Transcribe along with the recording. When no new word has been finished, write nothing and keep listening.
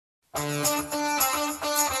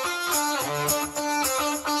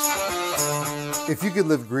If you could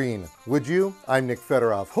live green, would you? I'm Nick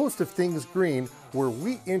Federoff, host of Things Green, where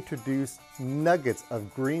we introduce nuggets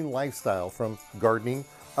of green lifestyle from gardening,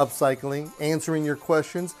 upcycling, answering your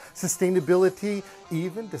questions, sustainability,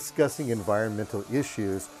 even discussing environmental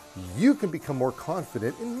issues. You can become more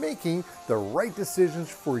confident in making the right decisions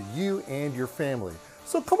for you and your family.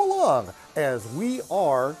 So come along as we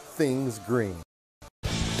are Things Green.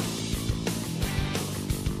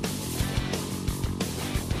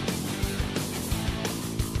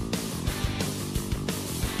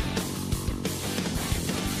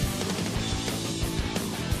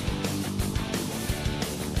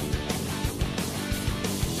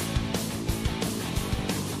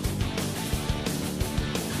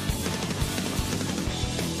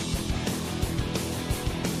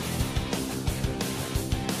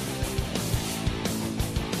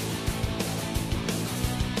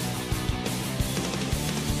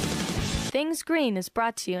 Things Green is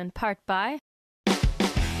brought to you in part by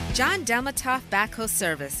John Delmatoff Backhoe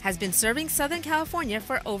Service has been serving Southern California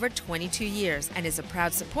for over 22 years and is a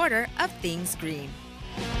proud supporter of Things Green.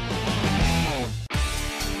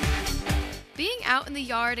 Being out in the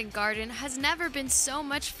yard and garden has never been so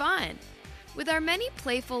much fun. With our many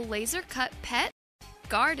playful laser-cut pet,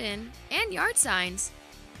 garden, and yard signs.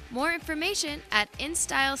 More information at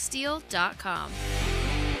InStyleSteel.com.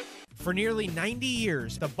 For nearly 90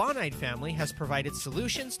 years, the Bonide family has provided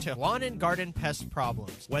solutions to lawn and garden pest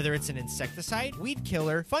problems. Whether it's an insecticide, weed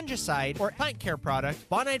killer, fungicide, or plant care product,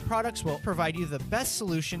 Bonide products will provide you the best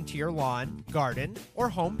solution to your lawn, garden, or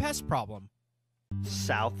home pest problem.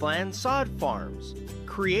 Southland Sod Farms,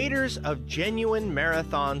 creators of genuine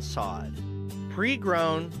marathon sod.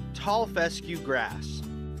 Pre-grown tall fescue grass.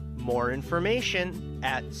 More information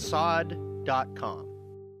at sod.com.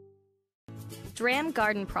 Dram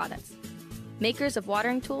Garden Products, makers of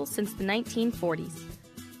watering tools since the 1940s.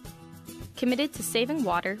 Committed to saving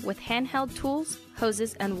water with handheld tools,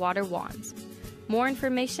 hoses, and water wands. More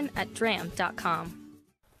information at dram.com.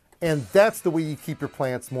 And that's the way you keep your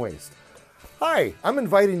plants moist. Hi, I'm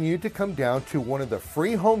inviting you to come down to one of the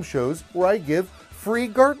free home shows where I give free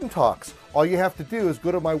garden talks. All you have to do is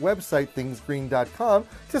go to my website, thingsgreen.com,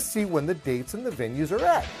 to see when the dates and the venues are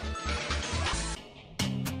at.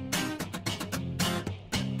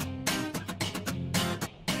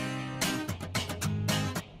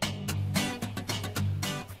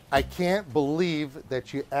 I can't believe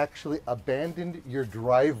that you actually abandoned your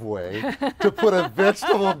driveway to put a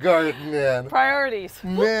vegetable garden in. Priorities.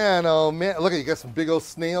 Man, oh man. Look, you got some big old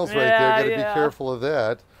snails right there. Got to be careful of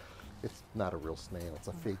that. It's not a real snail. It's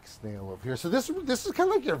a fake snail over here. So this is kind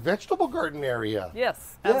of like your vegetable garden area.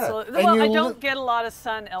 Yes, Yeah. absolutely. And Well, I don't get a lot of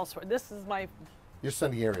sun elsewhere. This is my... Your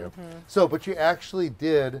sunny area. So, but you actually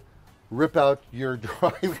did rip out your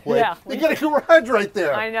driveway. Yeah. You got a garage right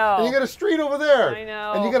there. I know. And you got a street over there. I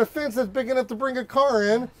know. And you got a fence that's big enough to bring a car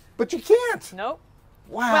in, but you can't. Nope.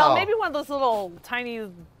 Wow. Well, maybe one of those little tiny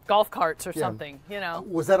golf carts or something, you know.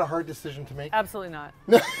 Was that a hard decision to make? Absolutely not.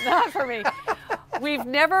 Not for me. We've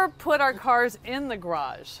never put our cars in the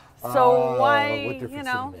garage. So why, what difference you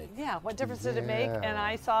know, did it make? yeah, what difference did it make? And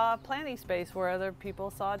I saw planting space where other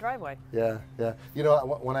people saw a driveway. Yeah, yeah. You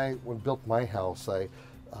know, when I built my house, I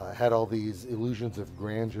had all these illusions of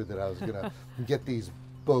grandeur that I was going to get these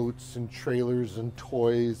boats and trailers and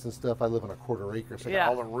toys and stuff. I live on a quarter acre, so I got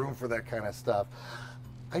all the room for that kind of stuff.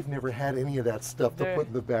 I've never had any of that stuff to put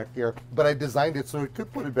in the back there, but I designed it so it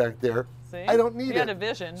could put it back there. See? I don't need it. You had a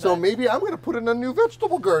vision. So maybe I'm going to put in a new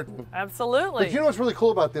vegetable garden. Absolutely. But you know what's really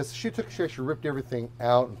cool about this? She actually ripped everything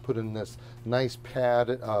out and put in this nice pad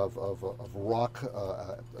of rock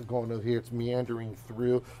going over here. It's meandering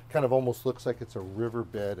through. Kind of almost looks like it's a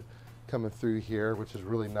riverbed coming through here, which is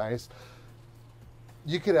really nice.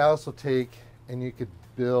 You could also take and you could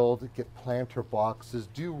get planter boxes,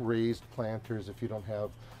 do raised planters if you don't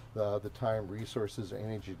have the time, resources, or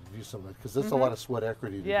energy to do something, because there's a lot of sweat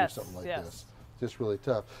equity to do something like this. Just really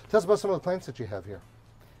tough. Tell us about some of the plants that you have here.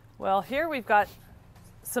 Well, here we've got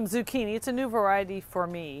some zucchini. It's a new variety for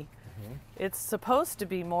me. It's supposed to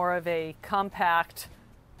be more of a compact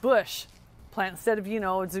bush plant instead of, you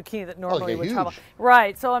know, a zucchini that normally would travel.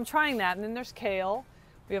 Right, so I'm trying that. And then there's kale.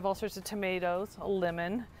 We have all sorts of tomatoes, a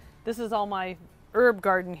lemon. This is all my herb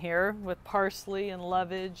garden here with parsley and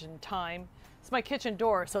lovage and thyme. It's my kitchen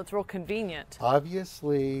door, so it's real convenient.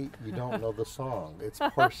 Obviously, you don't know the song. It's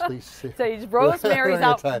parsley, sage, rosemary's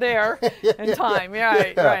out there, and thyme.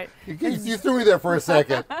 Right, right. You threw me there for a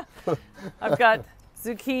second. I've got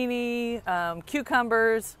zucchini,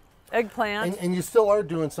 cucumbers, eggplant. And you still are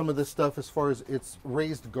doing some of this stuff as far as it's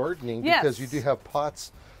raised gardening, because you do have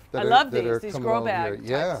pots I love that are these coming grow out here. bag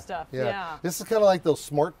type stuff. Yeah. This is kind of like those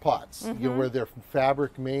smart pots, where they're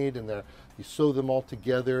fabric made and you sew them all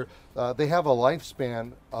together. They have a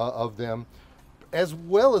lifespan of them, as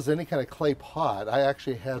well as any kind of clay pot. I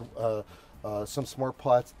actually had some smart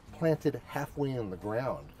pots planted halfway in the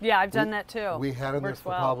ground. Yeah, I've done that too. We had them there for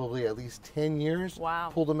probably at least 10 years.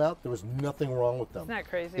 Wow. Pulled them out. There was nothing wrong with them. Isn't that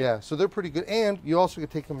crazy? Yeah, so they're pretty good. And you also can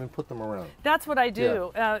take them and put them around. That's what I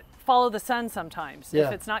do. Follow the sun sometimes. Yeah,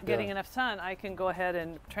 If it's not getting enough sun, I can go ahead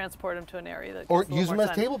and transport them to an area that gets Or a little use them more as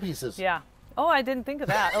sun. table pieces. Yeah. Oh, I didn't think of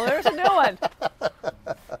that. Oh, there's a new one.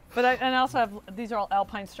 But I also have, these are all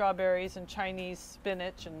alpine strawberries and Chinese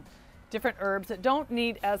spinach and different herbs that don't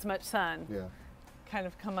need as much sun. Yeah. Kind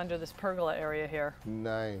of come under this pergola area here.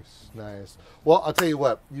 Nice, nice. Well, I'll tell you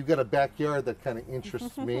what, you've got a backyard that kind of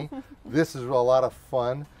interests me. This is a lot of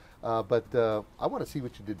fun, but I want to see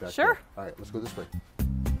what you did back there. Sure. All right, let's go this way.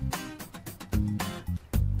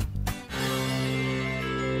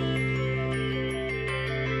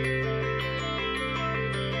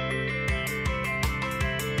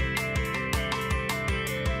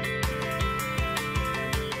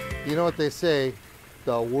 You know what they say,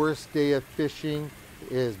 the worst day of fishing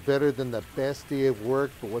is better than the best day of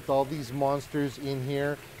work, but with all these monsters in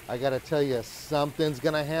here, I gotta tell you, something's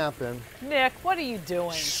gonna happen. Nick, what are you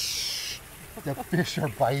doing? The fish are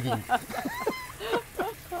biting.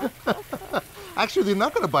 Actually, they're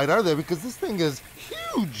not gonna bite, are they? Because this thing is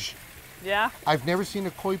huge. Yeah? I've never seen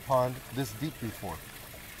a koi pond this deep before.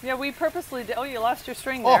 Yeah, we purposely did. Oh, you lost your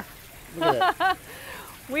string Oh, there. look at that.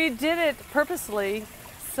 We did it purposely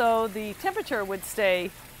so the temperature would stay,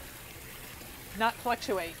 not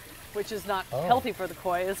fluctuate, which is not healthy for the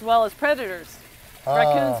koi, as well as predators.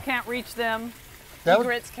 Raccoons can't reach them.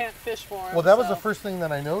 Egrets can't fish for them. Well, that was the first thing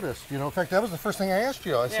that I noticed. You know, in fact, that was the first thing I asked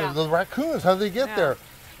you. I said, the raccoons, how do they get there?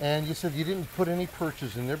 And you said you didn't put any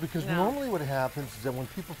perches in there because normally what happens is that when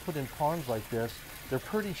people put in ponds like this, they're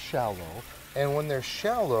pretty shallow. And when they're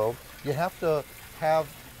shallow, you have to have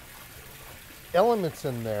elements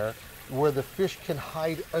in there where the fish can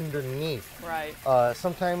hide underneath. Right.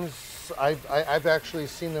 Sometimes I've actually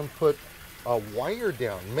seen them put a wire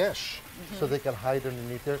down, mesh, so they can hide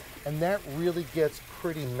underneath there. And that really gets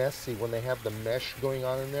pretty messy when they have the mesh going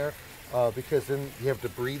on in there, because then you have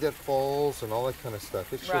debris that falls and all that kind of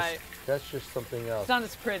stuff. It's just, that's just something else. It's not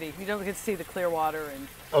as pretty. You don't get to see the clear water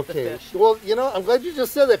and the fish. Well, you know, I'm glad you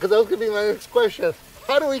just said that because that was going to be my next question.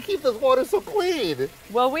 How do we keep this water so clean?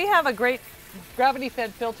 Well, we have a great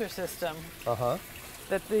gravity-fed filter system.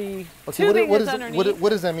 That the tubing is underneath. What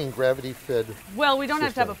does that mean, gravity-fed? Well, we don't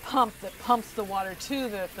have to have a pump that pumps the water to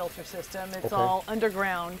the filter system. It's all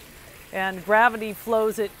underground, and gravity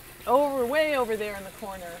flows it way over there in the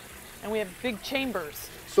corner, and we have big chambers.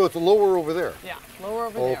 So it's lower over there? Yeah, lower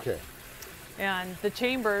over there. Okay. And the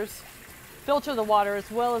chambers filter the water,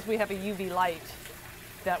 as well as we have a UV light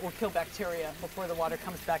that will kill bacteria before the water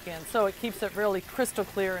comes back in. So it keeps it really crystal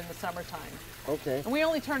clear in the summertime. Okay. And we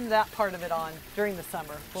only turn that part of it on during the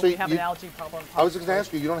summer when we have an algae problem. I was going to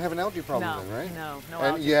ask you, you don't have an algae problem then, right? No and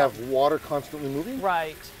algae you have water constantly moving?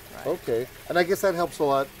 Right. Okay. And I guess that helps a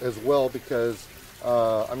lot as well because,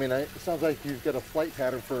 I mean, it sounds like you've got a flight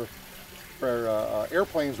pattern for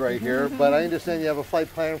airplanes right here, but I understand you have a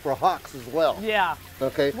flight pattern for hawks as well. Yeah.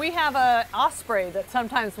 Okay. We have an osprey that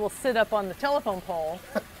sometimes will sit up on the telephone pole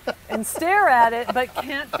and stare at it, but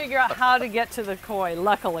can't figure out how to get to the koi.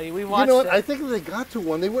 Luckily, we watched it. You know what? I think if they got to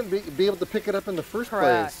one, they wouldn't be able to pick it up in the first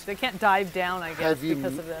place. They can't dive down, I guess,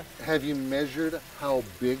 because of this. Have you measured how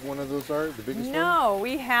big one of those are? The biggest one? No,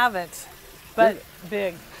 we haven't, but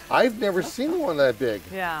big. I've never seen one that big.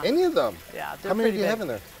 Yeah. Any of them? Yeah. How many do you have in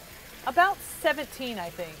there? About 17, I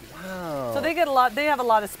think. Wow. So they get a lot. They have a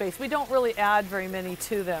lot of space. We don't really add very many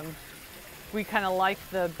to them. We kind of like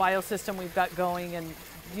the biosystem we've got going, and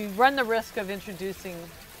you run the risk of introducing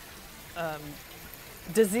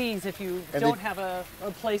disease if you don't have a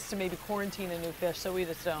place to maybe quarantine a new fish. So we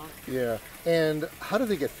just don't. Yeah. And how do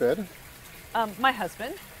they get fed? My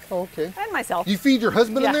husband. Oh, okay. And myself. You feed your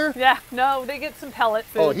husband in there? Yeah. No, they get some pellet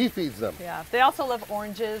food. Oh, he feeds them. Yeah. They also love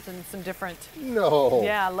oranges and some different. No.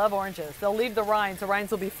 Yeah, I love oranges. They'll leave the rinds. The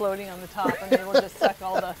rinds will be floating on the top, and they will just suck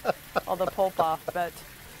all the pulp off. But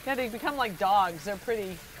yeah, they become like dogs. They're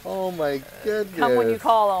pretty. Oh my goodness. Come when you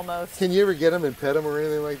call, almost. Can you ever get them and pet them or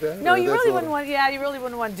anything like that? No, you really wouldn't want. Yeah, you really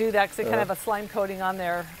wouldn't want to do that because they kind of have a slime coating on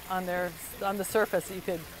the surface. That you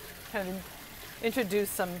could kind of introduce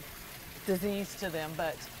some disease to them,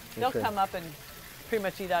 but they'll come up and pretty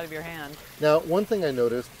much eat out of your hand. Now, one thing I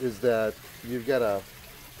noticed is that you've got a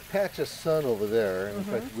patch of sun over there. In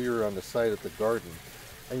fact, we were on the site at the garden,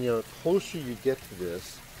 and you know, the closer you get to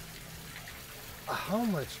this, how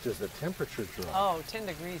much does the temperature drop? Oh, 10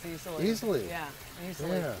 degrees easily. Easily? Yeah,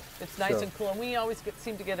 easily. Yeah. It's nice So- and cool. And we always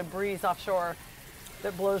seem to get a breeze offshore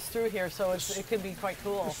that blows through here, so it can be quite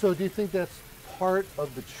cool. So do you think that's part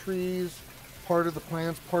of the trees, part of the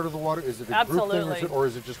plants, part of the water? Is it a group Absolutely. thing, or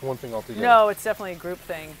is it just one thing altogether? No, it's definitely a group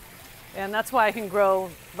thing. And that's why I can grow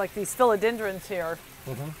like these philodendrons here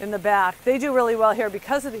in the back. They do really well here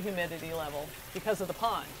because of the humidity level, because of the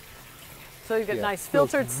pond. So you get Yeah, nice those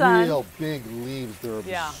filtered sun. Real big leaves. They're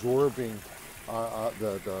Yeah. absorbing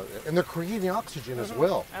and they're creating oxygen as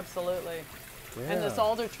well. Absolutely. Yeah. And this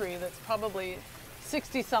alder tree that's probably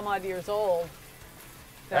 60 some odd years old.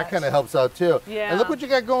 That kind of helps out too. Yeah. And look what you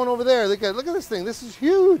got going over there. Look at this thing. This is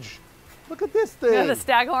huge. Look at this thing. Yeah, the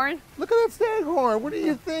staghorn. Look at that staghorn. What are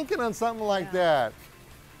you thinking on something like that?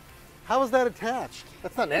 How is that attached?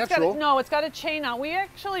 That's not natural. No, it's got a chain on. We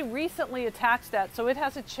actually recently attached that, so it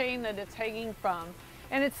has a chain that it's hanging from.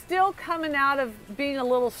 And it's still coming out of being a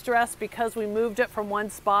little stressed because we moved it from one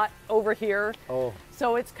spot over here. Oh.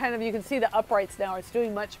 So it's kind of, you can see the uprights now. It's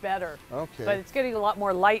doing much better. Okay. But it's getting a lot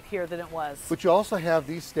more light here than it was. But you also have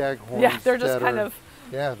these staghorns. Yeah, they're just that kind are- of.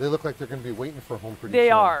 Yeah, they look like they're going to be waiting for a home pretty They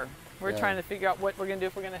soon. are. We're Yeah. trying to figure out what we're going to do,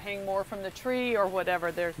 if we're going to hang more from the tree or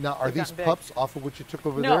whatever. Now, are they've these gotten big. pups off of what you took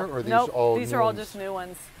over No, there? Or are these nope, all these new are all ones? just new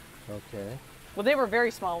ones. Okay. Well, they were very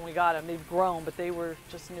small when we got them. They've grown, but they were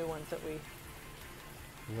just new ones that we.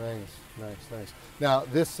 Nice. Now,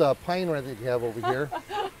 this pine red that you have over here,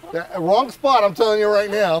 wrong spot, I'm telling you right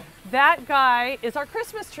now. That guy is our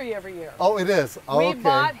Christmas tree every year. Oh, it is. Oh, We okay.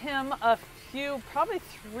 bought him probably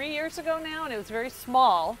 3 years ago now, and it was very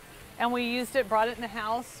small. And we used it, brought it in the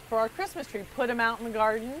house for our Christmas tree, put him out in the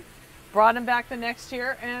garden, brought him back the next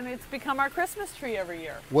year, and it's become our Christmas tree every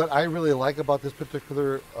year. What I really like about this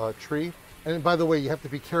particular tree, and by the way, you have to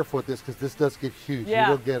be careful with this because this does get huge. Yeah.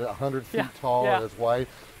 You will get 100 feet Yeah, tall yeah. and it's wide,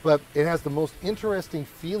 but it has the most interesting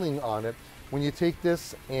feeling on it when you take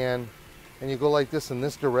this and you go like this in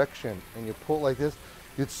this direction and you pull it like this.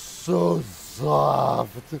 It's so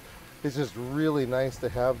soft. It's just really nice to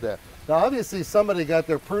have that. Now, obviously, somebody got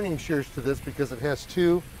their pruning shears to this because it has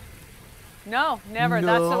two. No, never.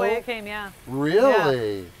 That's the way No? it came, yeah.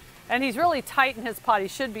 Really? And he's really tight in his pot. He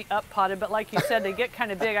should be up potted, but like you said, they get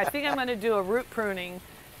kind of big. I think I'm going to do a root pruning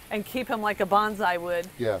and keep him like a bonsai would.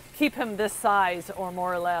 Yeah. Keep him this size or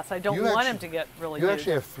more or less. I don't You want him actually- to get really You huge.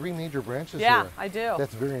 actually have 3 major branches Yeah, here. I do.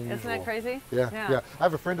 That's very unusual. Isn't that crazy? Yeah. I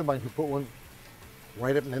have a friend of mine who put one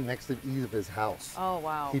right up next to the eave of his house. Oh,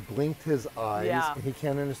 wow. He blinked his eyes, Yeah. and he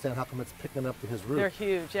can't understand how come it's picking up to his roof. They're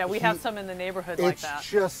huge. Yeah, we He- have some in the neighborhood like It's that.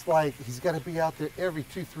 just like he's got to be out there every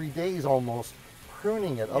 2-3 days almost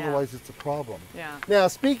pruning it, Yeah. otherwise it's a problem. Yeah. Now,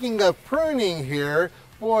 speaking of pruning here,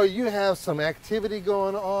 boy, you have some activity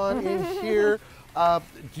going on in here.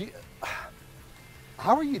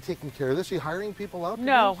 How are you taking care of this? Are you hiring people out? to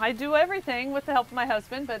No, do I do everything with the help of my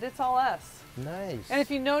husband, but it's all us. this? Nice. And if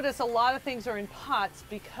you notice, a lot of things are in pots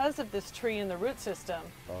because of this tree in the root system.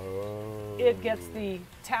 Oh. It gets the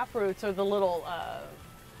tap roots or the little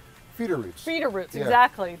Feeder roots. feeder roots, Yeah.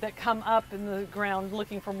 exactly, that come up in the ground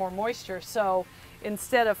looking for more moisture. So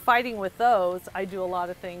instead of fighting with those, I do a lot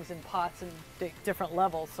of things in pots and different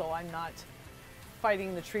levels, so I'm not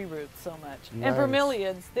fighting the tree roots so much. Nice. And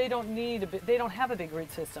bromeliads, they don't have a big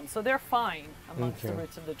root system, so they're fine amongst the Okay.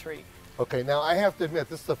 roots of the tree. Okay, now I have to admit,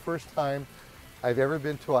 this is the first time I've ever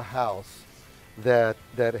been to a house that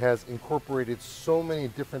has incorporated so many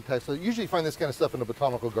different types. So you usually find this kind of stuff in a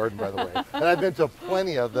botanical garden, by the way, and I've been to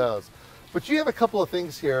plenty of those. But you have a couple of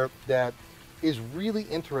things here that is really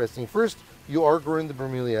interesting. First, you are growing the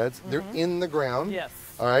bromeliads. They're in the ground. Yes.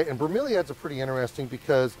 All right, and bromeliads are pretty interesting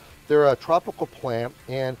because they're a tropical plant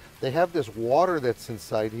and they have this water that's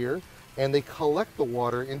inside here, and they collect the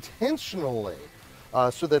water intentionally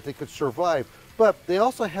so that they could survive. But they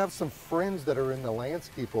also have some friends that are in the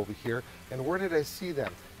landscape over here. And where did I see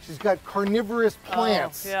them? She's got carnivorous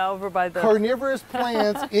plants. Oh, yeah, over by the. Carnivorous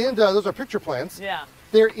plants, and those are picture plants. Yeah.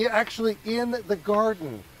 They're actually in the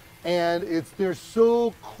garden. And they're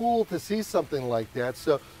so cool to see something like that.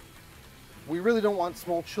 So we really don't want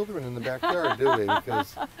small children in the backyard, do we?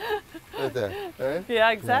 Because, right?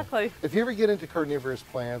 Yeah, exactly. If you ever get into carnivorous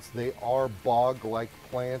plants, they are bog-like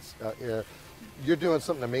plants. You're doing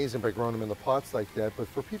something amazing by growing them in the pots like that. But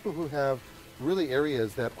for people who have really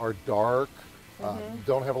areas that are dark,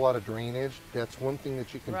 don't have a lot of drainage, that's one thing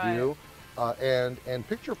that you can Right. do. And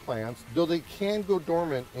picture plants, though they can go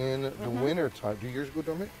dormant in the winter time. Do yours go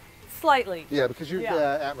dormant? Slightly. Yeah, because you're Yeah.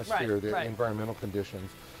 the atmosphere, Right, the right. environmental conditions.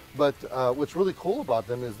 But what's really cool about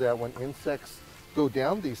them is that when insects go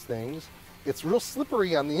down these things, it's real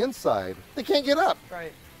slippery on the inside. They can't get up.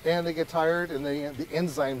 Right. and they get tired, and the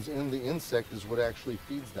enzymes in the insect is what actually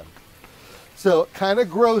feeds them. So kind of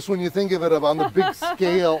gross when you think of it on the big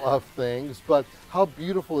scale of things, but how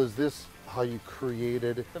beautiful is this? How you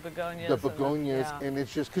created the begonias. And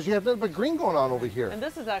it's just because you have nothing but green going on over here. And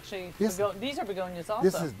this is actually these are begonias also.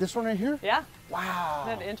 This is this one right here. Yeah. Wow.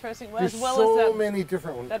 Isn't that interesting? There's as well so as that, many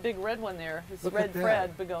different ones. that big red one there. It's Look Red at that.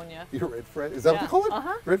 Fred begonia. Your Red Fred. Is that what they call it?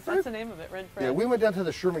 Uh-huh. Red Fred. That's the name of it. Red Fred. Yeah, we went down to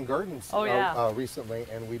the Sherman Gardens recently,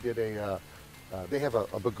 and we did a. They have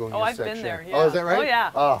a begonia I've section. been there. Yeah. Oh, is that right? Oh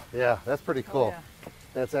yeah. Oh yeah, that's pretty cool. Oh, yeah.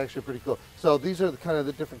 That's actually pretty cool. So these are the kind of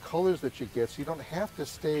the different colors that you get. So you don't have to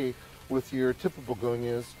stay with your typical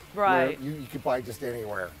begonias. Right. You could buy just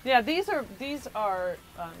anywhere. Yeah, these are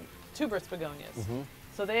tuberous begonias. Mm-hmm.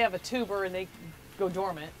 So they have a tuber and they go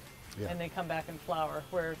dormant, Yeah. and they come back and flower.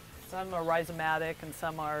 Where some are rhizomatic and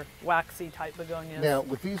some are waxy type begonias. Now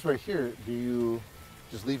with these right here, do you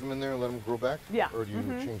just leave them in there and let them grow back? Yeah. Or do you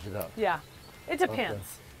change it up? Yeah, it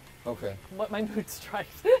depends Okay. what my mood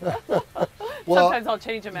strikes. Well, Sometimes I'll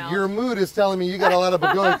change them out. Your mood is telling me you got a lot of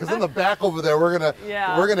begonia because in the back over there we're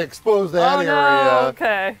gonna expose that oh, area. No,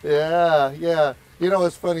 okay. Yeah, yeah. You know,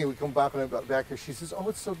 it's funny. We come back here. She says, "Oh,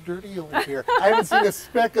 it's so dirty over here. I haven't seen a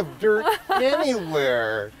speck of dirt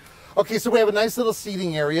anywhere." Okay, so we have a nice little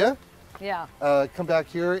seating area. Yeah. Come back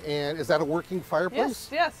here, and is that a working fireplace?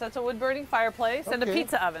 Yes, that's a wood-burning fireplace and a Okay.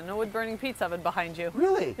 pizza oven, a wood-burning pizza oven behind you.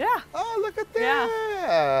 Really? Yeah. Oh, look at that.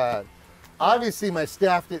 Yeah. Obviously, my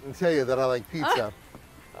staff didn't tell you that I like pizza.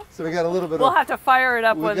 So we got a little bit We'll of... have to fire it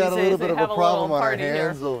up We one of got these a days. little bit They of have a problem on our party here.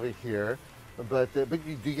 hands over here. But do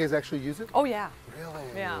you guys actually use it? Oh, yeah. Really?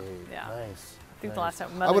 Yeah, yeah. Nice. I think the nice. last time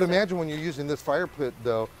I would Mother's Day- imagine when you're using this fire pit,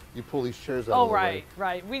 though, you pull these chairs out. Oh, of the way.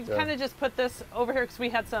 right. We kind of just put this over here because we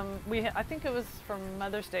had some. I think it was from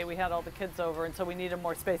Mother's Day. We had all the kids over, and so we needed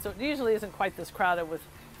more space. So it usually isn't quite this crowded with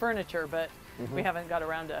furniture, but we haven't got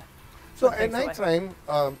around to. So put at things away.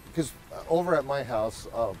 nighttime, because over at my house,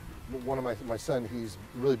 one of my son, he's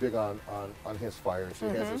really big on his fires. He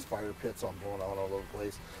has his fire pits on going on all over the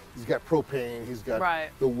place. He's got propane. He's got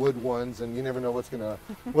the wood ones, and you never know what's gonna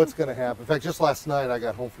happen. In fact, just last night I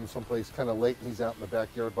got home from someplace kind of late, and he's out in the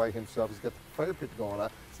backyard by himself. He's got the fire pit going on.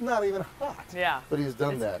 It's not even hot. Yeah. But he's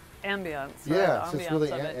done that. Ambience. Yeah, right? it's just really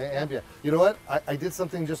Ambience of it. ambient. You know what? I did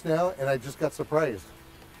something just now, and I just got surprised.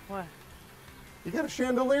 What? You got a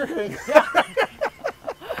chandelier hanging.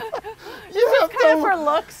 Just kind of for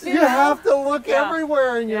looks, you know? have to look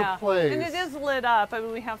everywhere in your place. And it is lit up. I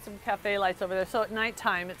mean, we have some cafe lights over there. So at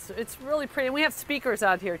nighttime, it's really pretty. And we have speakers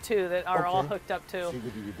out here too that are all hooked up to. So you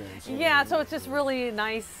could do your dancing. Yeah, so it's just really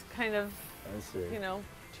nice, kind of, I see. you know,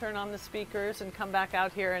 turn on the speakers and come back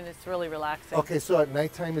out here, and it's really relaxing. Okay, so at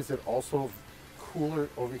nighttime, is it also cooler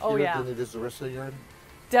over here than it is the rest of the yard?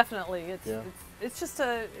 Definitely. Yeah. It's just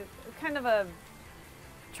a kind of a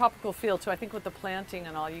tropical feel too. I think with the planting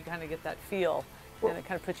and all, you kind of get that feel, and it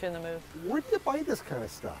kind of puts you in the mood. Where do you buy this kind of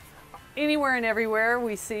stuff? Anywhere and everywhere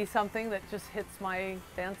we see something that just hits my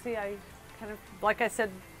fancy, I kind of, like I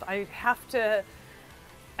said, I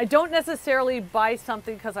don't necessarily buy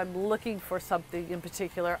something because I'm looking for something in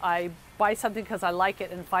particular. I buy something because I like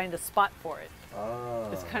it and find a spot for it.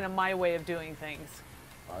 It's kind of my way of doing things.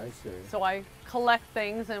 I see. So I collect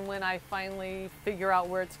things, and when I finally figure out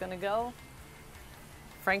where it's going to go,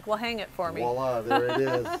 Frank will hang it for me. Voila, there it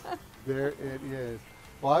is. There it is.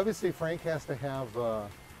 Well, obviously Frank has to have a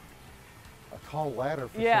tall ladder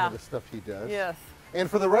for some of the stuff he does. Yes. And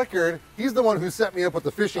for the record, he's the one who set me up with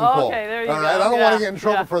the fishing pole. Okay, there you All go. right, I don't want to get in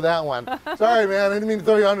trouble for that one. Sorry, man, I didn't mean to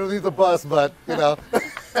throw you underneath the bus, but, you know.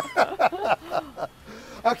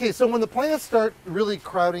 Okay, so when the plants start really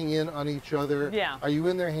crowding in on each other, are you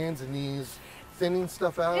in their hands and knees, thinning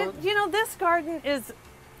stuff out? You know, this garden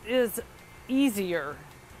is easier.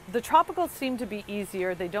 The tropicals seem to be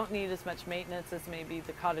easier. They don't need as much maintenance as maybe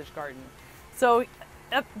the cottage garden. So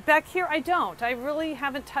back here, I don't. I really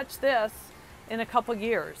haven't touched this in a couple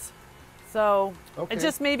years. So I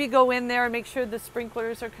just maybe go in there and make sure the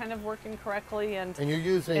sprinklers are kind of working correctly, and you're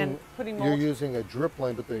using putting you're using a drip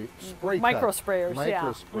line, but the spray micro sprayers,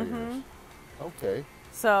 micro sprayers. Okay.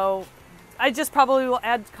 So I just probably will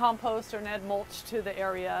add compost or add mulch to the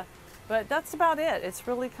area, but that's about it. It's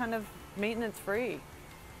really kind of maintenance free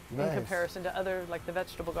in comparison to other, like the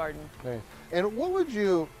vegetable garden. Nice. And what would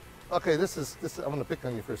you? Okay, this is I'm going to pick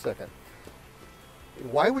on you for a second.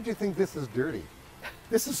 Why would you think this is dirty?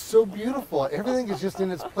 This is so beautiful. Everything is just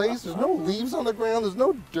in its place. There's no leaves on the ground. There's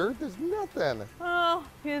no dirt. There's nothing. Oh,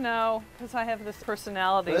 you know, because I have this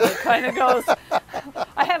personality that kind of goes,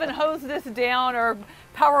 I haven't hosed this down or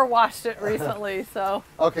power washed it recently, so.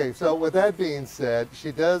 Okay, so with that being said,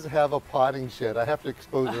 she does have a potting shed. I have to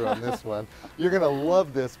expose her on this one. You're gonna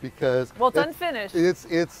love this because Well, it's unfinished.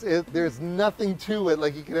 There's nothing to it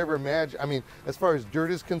like you could ever imagine. I mean, as far as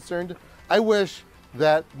dirt is concerned, I wish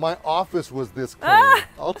that my office was this clean.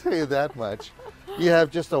 I'll tell you that much. You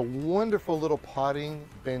have just a wonderful little potting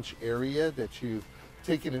bench area that you've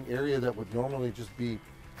taken an area that would normally just be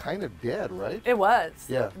kind of dead, right? It was.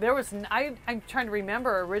 Yeah. There was, I'm trying to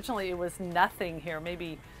remember, originally it was nothing here.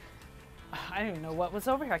 Maybe, I don't even know what was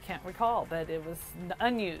over here. I can't recall, but it was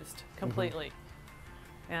unused completely.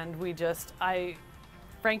 And we just,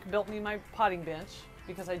 Frank built me my potting bench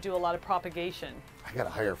because I do a lot of propagation. I gotta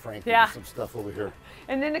hire Frank to Yeah. do some stuff over here.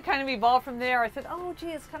 And then it kind of evolved from there. I said, oh gee,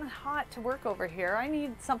 it's kind of hot to work over here. I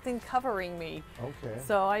need something covering me. Okay.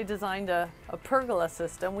 So I designed a pergola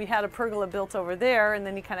system. We had a pergola built over there, and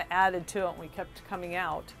then he kind of added to it, and we kept coming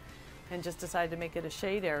out and just decided to make it a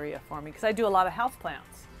shade area for me because I do a lot of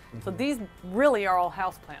houseplants. So these really are all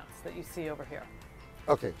houseplants that you see over here.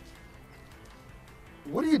 Okay.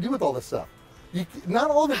 What do you do with all this stuff? Not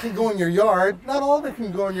all of it can go in your yard. Not all of it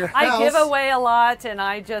can go in your house. I give away a lot, and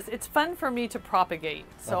it's fun for me to propagate.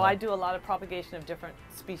 So I do a lot of propagation of different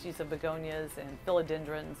species of begonias and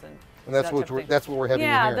philodendrons and that's what we're having in here.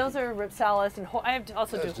 Yeah, those are ripsalis, and I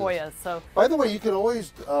also do Hoyas. So by the way, you can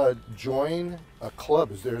always join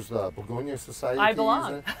clubs. There's begonia societies. I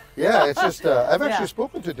belong. Yeah, it's just I've actually Yeah.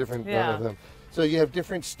 spoken to different one Yeah. of them. So you have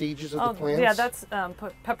different stages of the plants. Yeah, that's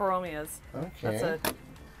peperomias. Okay. That's a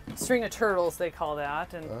string of turtles, they call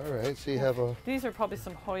that. And all right, so you have these are probably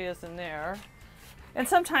some Hoyas in there. And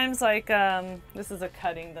sometimes, like, this is a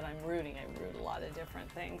cutting that I'm rooting. I root a lot of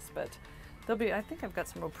different things, but I think I've got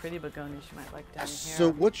some real pretty begonias you might like down here.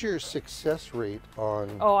 So what's your success rate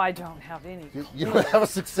on? Oh, I don't have any clue. You don't have a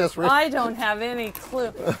success rate? I don't have any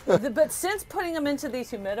clue. But since putting them into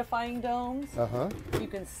these humidifying domes, you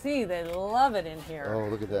can see they love it in here. Oh,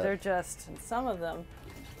 look at that. They're just, and some of them,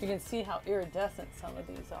 you can see how iridescent some of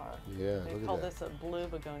these are. Yeah, They look at call that. this a blue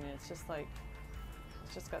begonia. It's just like,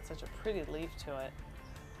 it's just got such a pretty leaf to it.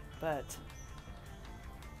 But,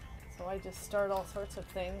 so I just start all sorts of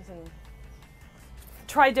things and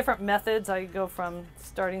try different methods. I go from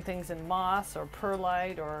starting things in moss or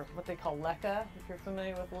perlite or what they call leca. If you're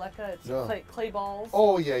familiar with leca, it's clay balls.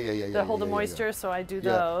 Oh yeah. That hold the moisture, so I do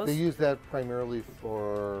those. They use that primarily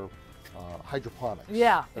for hydroponics.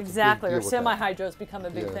 Yeah, That's exactly. a Or big deal with that. semi-hydro's become a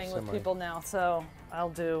big thing with people now. So I'll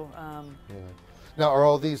do. Now, are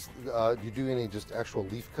all these? Do you do any just actual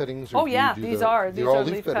leaf cuttings? Oh do you yeah, do these all are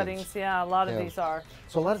leaf cuttings. Yeah, a lot of these are.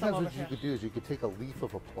 So a lot of Some times over what you here. could do is you could take a leaf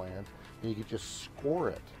of a plant and you could just score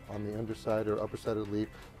it on the underside or upper side of the leaf,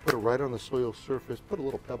 put it right on the soil surface, put a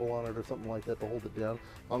little pebble on it or something like that to hold it down.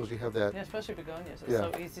 As long as you have that. Yeah, especially begonias. It's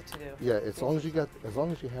so easy to do. Yeah, as long as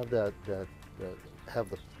you have that have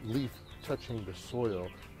the leaf touching the soil,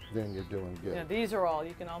 then you're doing good. Yeah, these are all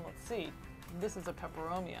you can almost see. This is a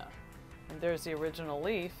peperomia, and there's the original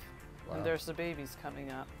leaf, and there's the babies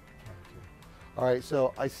coming up. All right,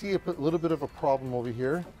 so I see a little bit of a problem over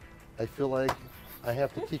here. I feel like I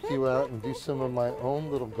have to kick you out and do some of my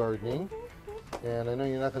own little gardening. And I know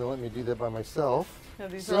you're not going to let me do that by myself. Yeah,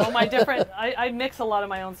 these are all my different, I mix a lot of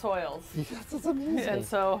my own soils. Yes, that's amazing. And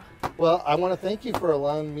so. Well, I want to thank you for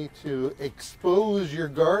allowing me to expose your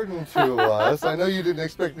garden to us. I know you didn't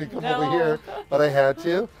expect me to come over here, but I had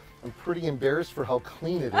to. I'm pretty embarrassed for how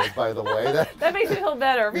clean it is, by the way. That makes me feel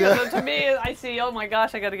better because to me, I see, oh my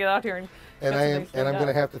gosh, I got to get out here and I'm going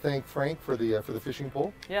to have to thank Frank for the fishing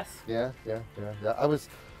pole. Yes. Yeah.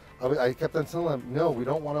 I kept on telling him, no, we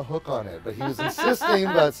don't want to hook on it, but he was insisting.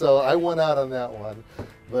 But so I went out on that one.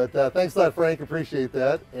 But thanks a lot, Frank. Appreciate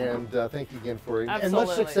that, and thank you again for it. And much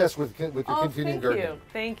success with your continuing gardening.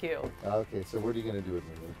 Thank you. Okay, so what are you going to do with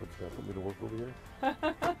me? You gonna put me to work over here?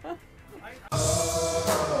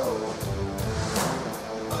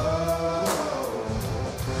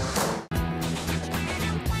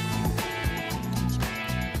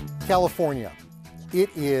 California, it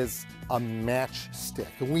is a matchstick.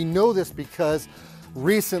 And we know this because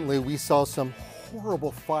recently we saw some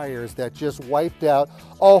horrible fires that just wiped out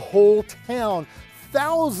a whole town.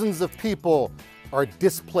 Thousands of people are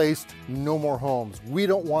displaced, no more homes. We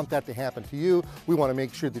don't want that to happen to you. We want to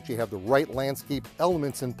make sure that you have the right landscape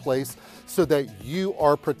elements in place so that you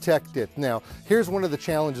are protected. Now, here's one of the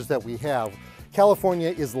challenges that we have. California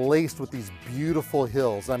is laced with these beautiful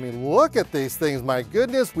hills. I mean, look at these things, my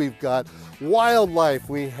goodness. We've got wildlife,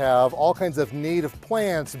 we have all kinds of native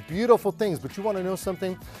plants, beautiful things. But you want to know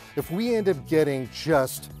something? If we end up getting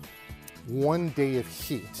just one day of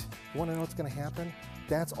heat, you want to know what's going to happen?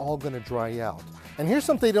 that's all going to dry out. And here's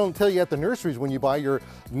something they don't tell you at the nurseries when you buy your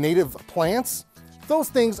native plants. Those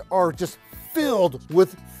things are just filled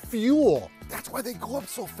with fuel. That's why they go up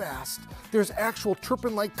so fast. There's actual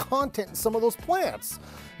terpene-like content in some of those plants.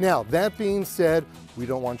 Now, that being said, we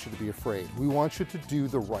don't want you to be afraid. We want you to do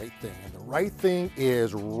the right thing. And the right thing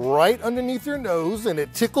is right underneath your nose, and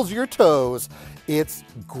it tickles your toes. It's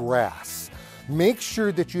grass. Make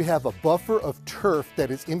sure that you have a buffer of turf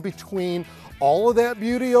that is in between all of that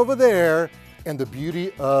beauty over there and the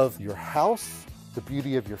beauty of your house, the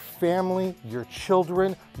beauty of your family, your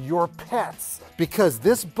children, your pets. Because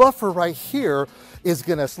this buffer right here is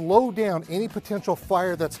gonna slow down any potential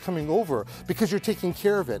fire that's coming over because you're taking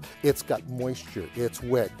care of it. It's got moisture, it's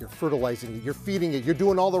wet, you're fertilizing it, you're feeding it, you're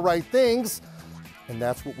doing all the right things, and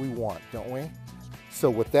that's what we want, don't we?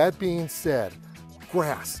 So with that being said,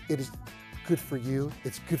 grass, it is good for you,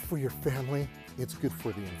 it's good for your family, it's good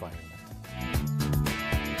for the environment.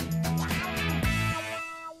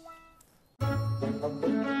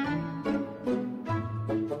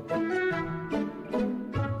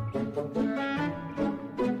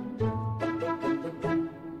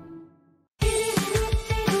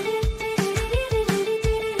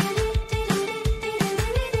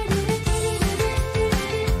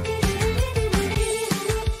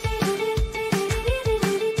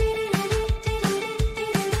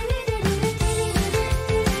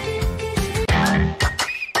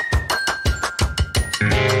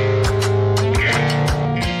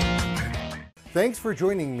 Thanks for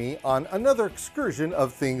joining me on another excursion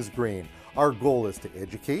of Things Green. Our goal is to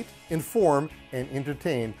educate, inform, and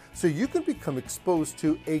entertain so you can become exposed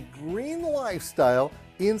to a green lifestyle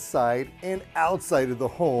inside and outside of the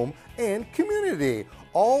home and community,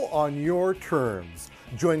 all on your terms.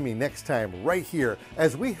 Join me next time right here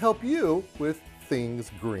as we help you with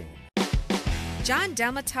Things Green. John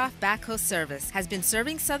Delmatoff Backhoe Service has been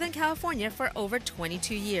serving Southern California for over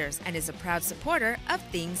 22 years and is a proud supporter of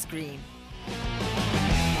Things Green.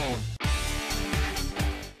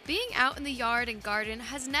 Being out in the yard and garden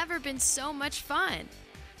has never been so much fun.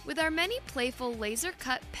 With our many playful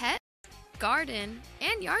laser-cut pet, garden,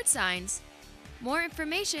 and yard signs. More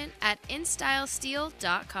information at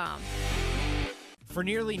InStyleSteel.com. For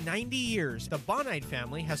nearly 90 years, the Bonide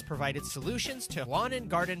family has provided solutions to lawn and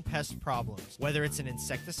garden pest problems. Whether it's an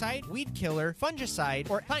insecticide, weed killer, fungicide,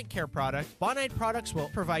 or plant care product, Bonide products will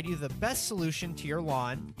provide you the best solution to your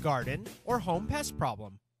lawn, garden, or home pest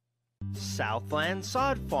problem. Southland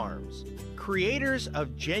Sod Farms, creators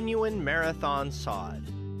of genuine marathon sod.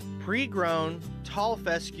 Pre-grown, tall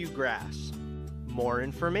fescue grass. More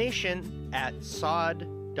information at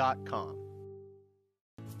sod.com.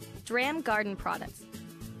 Dram Garden Products,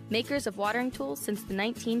 makers of watering tools since the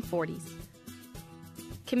 1940s.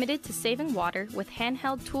 Committed to saving water with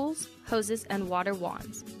handheld tools, hoses, and water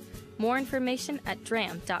wands. More information at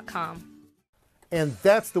dram.com. And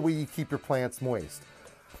that's the way you keep your plants moist.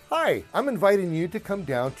 Hi, I'm inviting you to come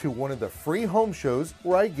down to one of the free home shows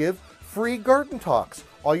where I give free garden talks.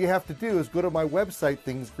 All you have to do is go to my website,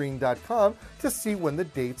 thingsgreen.com, to see when the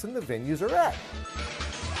dates and the venues are at.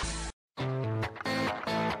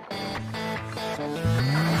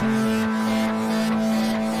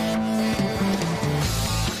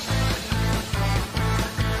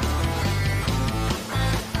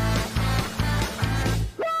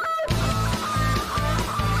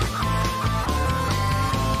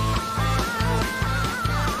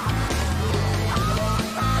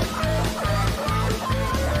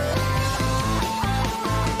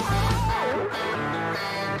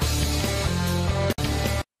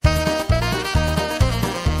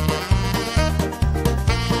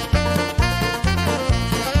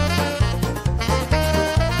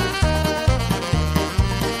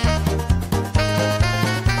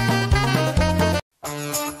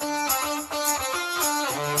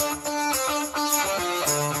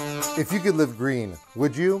 If you could live green,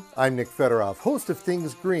 would you? I'm Nick Federoff, host of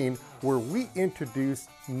Things Green, where we introduce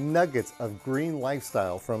nuggets of green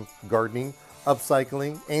lifestyle from gardening,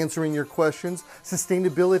 upcycling, answering your questions,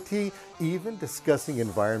 sustainability, even discussing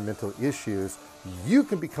environmental issues. You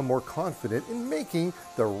can become more confident in making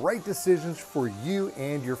the right decisions for you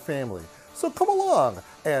and your family. So come along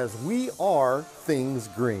as we are Things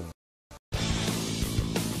Green.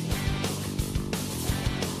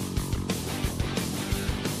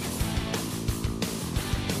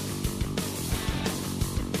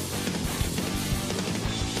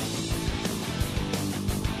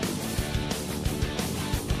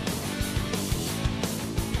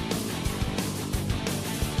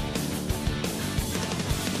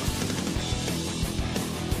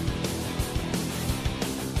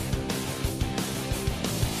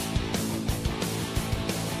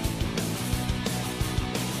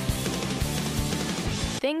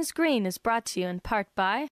 Things Green is brought to you in part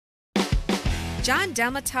by John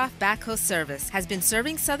Delmatoff Backhoe Service has been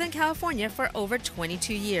serving Southern California for over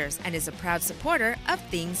 22 years and is a proud supporter of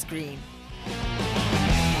Things Green.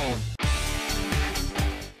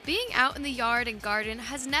 Being out in the yard and garden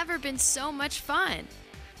has never been so much fun.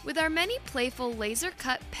 With our many playful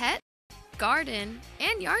laser-cut pet, garden,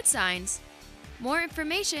 and yard signs. More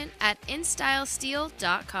information at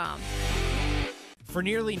InStyleSteel.com. For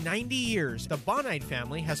nearly 90 years, the Bonide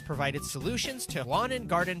family has provided solutions to lawn and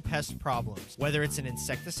garden pest problems. Whether it's an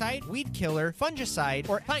insecticide, weed killer, fungicide,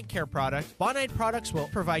 or plant care product, Bonide products will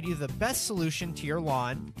provide you the best solution to your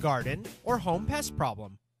lawn, garden, or home pest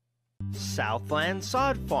problem. Southland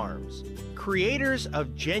Sod Farms, creators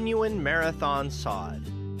of genuine marathon sod.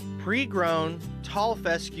 Pre-grown, tall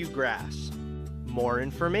fescue grass. More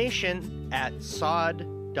information at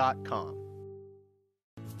sod.com.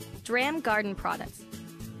 Dram Garden Products,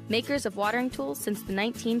 makers of watering tools since the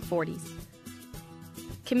 1940s.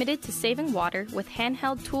 Committed to saving water with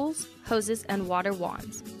handheld tools, hoses, and water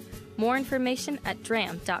wands. More information at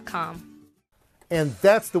dram.com. And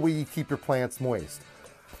that's the way you keep your plants moist.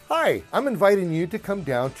 Hi, I'm inviting you to come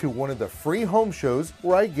down to one of the free home shows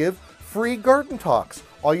where I give free garden talks.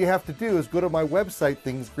 All you have to do is go to my website,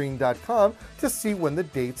 thingsgreen.com, to see when the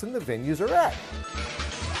dates and the venues are at.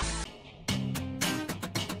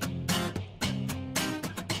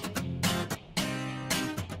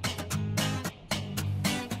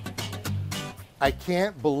 I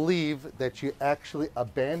can't believe that you actually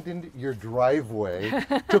abandoned your driveway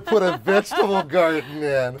to put a vegetable garden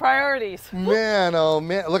in. Priorities. Man, oh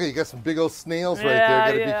man. Look, you got some big old snails right there.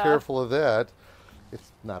 Got to be careful of that.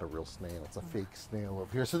 It's not a real snail. It's a fake snail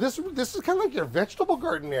over here. So this is kind of like your vegetable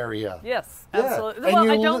garden area. Yes, Yeah. absolutely. And Well,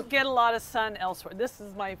 you I don't get a lot of sun elsewhere. This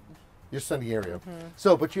is my... Your sunny area.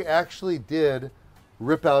 So, but you actually did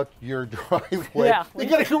rip out your driveway. Yeah. You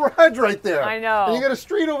got a garage right there. I know. And you got a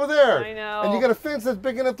street over there. I know. And you got a fence that's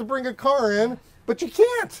big enough to bring a car in, but you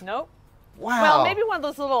can't. Nope. Wow. Well, maybe one of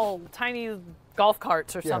those little tiny golf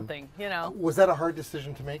carts or Yeah. something, you know. Was that a hard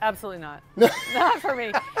decision to make? Absolutely not. Not for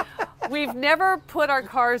me. We've never put our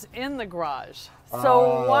cars in the garage. So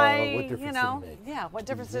Oh, why, what difference you did know, it make? yeah, what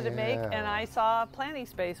difference did it make? Yeah. And I saw planting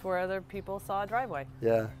space where other people saw a driveway.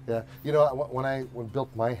 Yeah, yeah. You know, when I built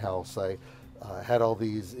my house, I had all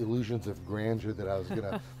these illusions of grandeur that I was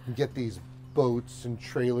gonna get these boats and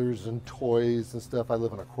trailers and toys and stuff. I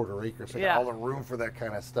live on a quarter acre, so I got all the room for that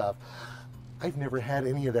kind of stuff. I've never had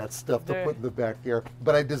any of that stuff to put in the back there,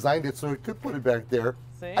 but I designed it so I could put it back there.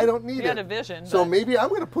 See? I don't need You it. had a vision. So but- maybe I'm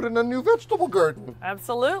going to put in a new vegetable garden.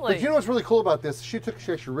 Absolutely. But you know what's really cool about this? She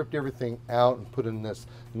ripped everything out and put in this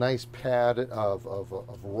nice pad of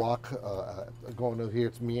rock going over here.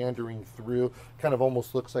 It's meandering through. Kind of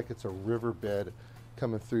almost looks like it's a riverbed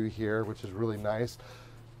coming through here, which is really nice.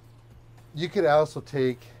 You could also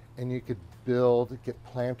take and you could get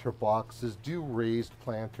planter boxes, do raised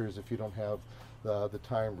planters if you don't have the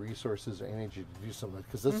time, resources, or energy to do something,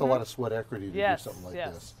 because there's a lot of sweat equity to do something like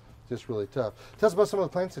this. Just really tough. Tell us about some of the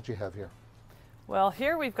plants that you have here. Well,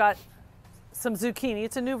 here we've got some zucchini.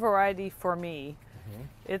 It's a new variety for me.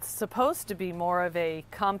 It's supposed to be more of a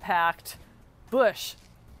compact bush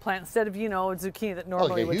plant instead of, you know, a zucchini that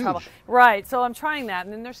normally would travel. Right, so I'm trying that.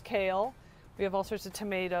 And then there's kale. We have all sorts of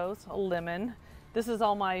tomatoes, a lemon. This is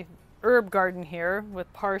all my herb garden here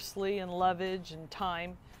with parsley and lovage and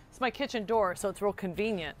thyme. It's my kitchen door, so it's real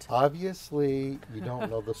convenient. Obviously, you don't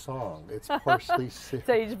know the song. It's parsley,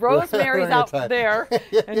 Sage, rosemary's out there,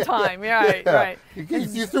 and thyme. Right, right.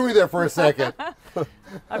 You threw me there for a second.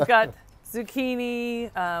 I've got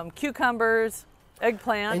zucchini, cucumbers,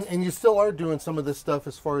 eggplant. And you still are doing some of this stuff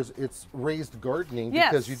as far as it's raised gardening,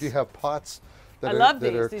 because you do have pots that I love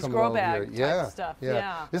these grow bag type stuff.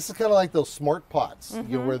 Yeah. This is kind of like those smart pots,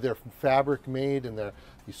 you know, where they're fabric made and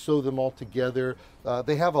you sew them all together.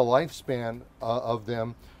 They have a lifespan of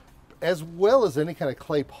them, as well as any kind of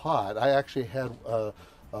clay pot. I actually had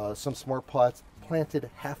some smart pots planted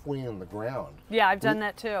halfway in the ground. Yeah, I've done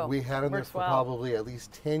that too. We had them there for probably at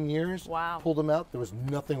least 10 years. Wow. Pulled them out. There was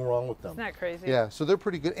nothing wrong with them. Isn't that crazy? Yeah, so they're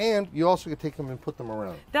pretty good. And you also can take them and put them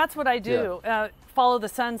around. That's what I do. Follow the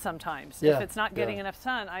sun sometimes. Yeah. If it's not getting enough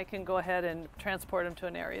sun, I can go ahead and transport them to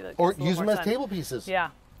an area that gets Or a little use them more as sun. table pieces. Yeah.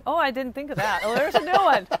 Oh, I didn't think of that. Oh, there's a new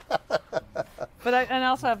one. But I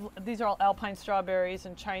also have, these are all alpine strawberries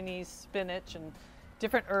and Chinese spinach and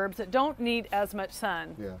different herbs that don't need as much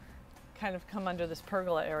sun. Yeah. Kind of come under this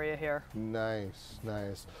pergola area here. Nice,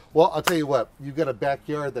 nice. Well, I'll tell you what, you've got a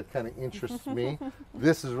backyard that kind of interests me.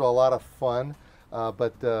 This is a lot of fun,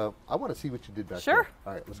 but I want to see what you did back there. Sure.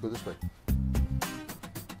 All right, let's go this way.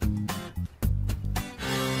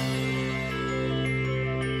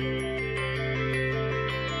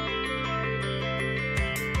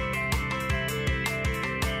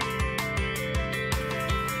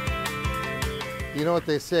 You know what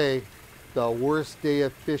they say, the worst day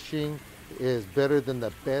of fishing is better than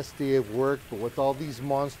the best day of work, but with all these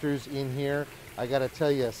monsters in here, I gotta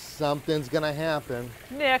tell you, something's gonna happen.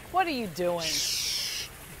 Nick, what are you doing?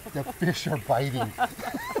 The fish are biting.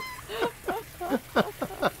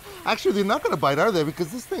 Actually, they're not gonna bite, are they?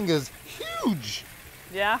 Because this thing is huge.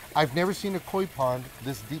 Yeah? I've never seen a koi pond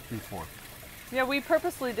this deep before. Yeah, we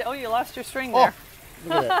purposely did. Oh, you lost your string Oh, there.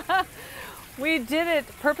 look at that. We did it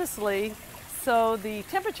purposely so the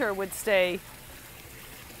temperature would stay,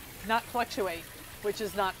 not fluctuate, which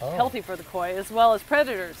is not healthy for the koi, as well as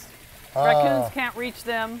predators. Raccoons can't reach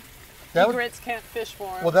them. Egrets can't fish for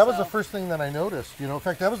them. Well, that was the first thing that I noticed. You know, in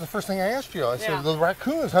fact, that was the first thing I asked you. I said, the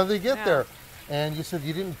raccoons, how do they get there? And you said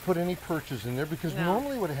you didn't put any perches in there because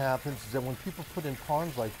normally what happens is that when people put in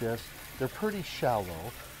ponds like this, they're pretty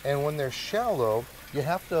shallow. And when they're shallow, you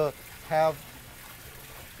have to have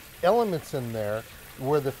elements in there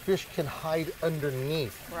where the fish can hide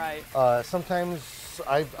underneath. Right. Sometimes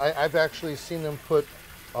I've actually seen them put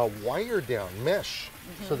a wire down, mesh,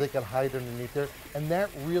 so they can hide underneath there. And that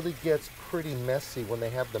really gets pretty messy when they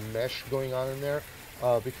have the mesh going on in there,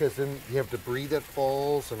 because then you have debris that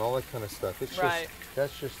falls and all that kind of stuff. It's just,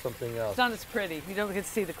 that's just something else. It's not as pretty. You don't get to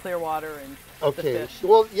see the clear water and the fish.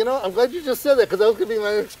 Well, you know, I'm glad you just said that because that was going to be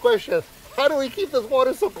my next question. How do we keep this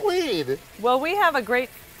water so clean? Well, we have a great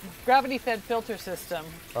gravity-fed filter system.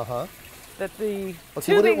 That the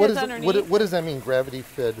tubing is underneath. What does that mean,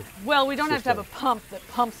 gravity-fed? Well, we don't have to have a pump that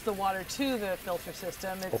pumps the water to the filter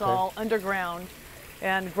system. It's all underground,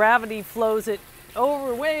 and gravity flows it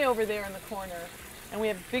way over there in the corner, and we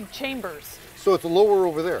have big chambers. So it's lower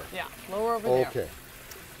over there? Yeah, lower over there. Okay.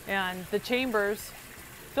 And the chambers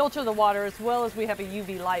filter the water, as well as we have a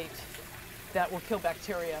UV light that will kill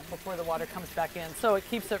bacteria before the water comes back in. So it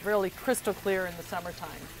keeps it really crystal clear in the summertime.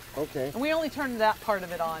 Okay. And we only turn that part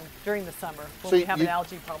of it on during the summer when we have an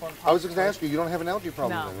algae problem. I was going to ask you, you don't have an algae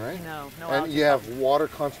problem then, right? No and algae you have water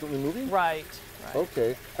constantly moving? Right.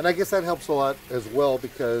 Okay. And I guess that helps a lot as well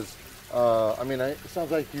because, I mean, it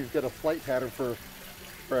sounds like you've got a flight pattern for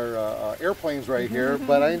airplanes right here,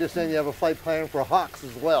 but I understand you have a flight pattern for hawks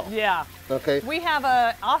as well. Yeah. Okay. We have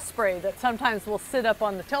a osprey that sometimes will sit up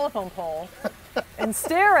on the telephone pole and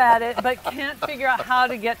stare at it, but can't figure out how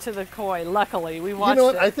to get to the koi. Luckily, we watched it. You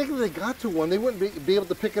know what? I think if they got to one, they wouldn't be able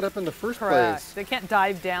to pick it up in the first place. They can't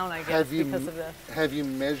dive down, I guess, because of this. Have you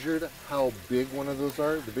measured how big one of those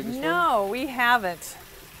are? The biggest one? No, we haven't,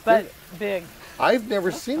 but big. I've never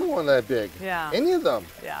seen one that big. Yeah. Any of them?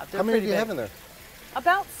 Yeah. How many do you have in there?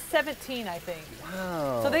 About 17, I think.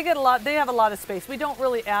 Wow. So they get a lot. They have a lot of space. We don't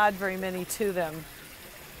really add very many to them.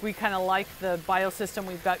 We kind of like the biosystem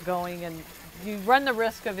we've got going, and you run the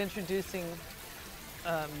risk of introducing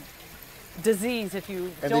disease if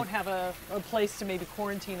you don't have a place to maybe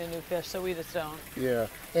quarantine a new fish. So we just don't. Yeah.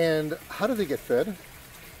 And how do they get fed?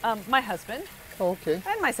 My husband. Oh, okay.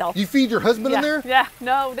 And myself. You feed your husband in there? Yeah.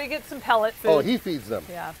 No, they get some pellet food. Oh, he feeds them.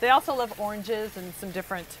 Yeah. They also love oranges and some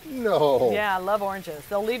different. No. Yeah, love oranges.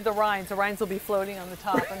 They'll leave the rinds. The rinds will be floating on the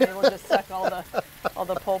top, and they will just suck all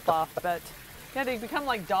the pulp off. But yeah, they become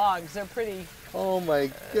like dogs. They're pretty. Oh my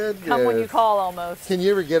goodness. Come when you call, almost. Can you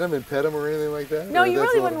ever get them and pet them or anything like that? No, you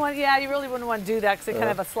really wouldn't want. Yeah, you really wouldn't want to do that because they kind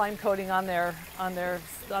of have a slime coating on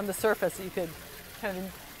the surface. That you could kind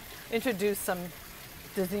of introduce some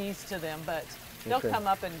disease to them, but they'll come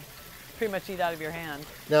up and pretty much eat out of your hand.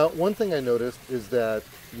 Now, one thing I noticed is that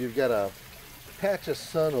you've got a patch of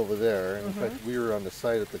sun over there. In fact, we were on the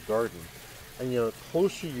side of the garden, and you know, the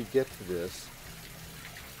closer you get to this,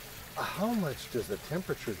 how much does the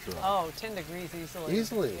temperature drop? Oh, 10 degrees easily.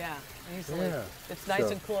 Easily? Yeah, easily. Yeah. It's nice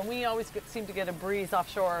and cool. And we always seem to get a breeze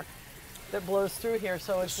offshore that blows through here,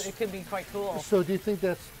 so it can be quite cool. So do you think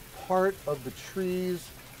that's part of the trees,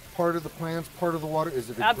 part of the plants, part of the water? Is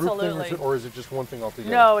it a group thing, or is it just one thing altogether?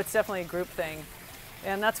 No, it's definitely a group thing.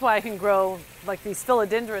 And that's why I can grow like these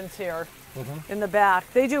philodendrons here in the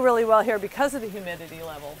back. They do really well here because of the humidity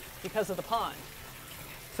level, because of the pond.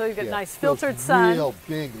 So you get nice filtered sun. Real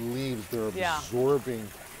big leaves. They're absorbing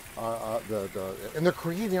and they're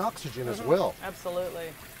creating oxygen as well. Absolutely.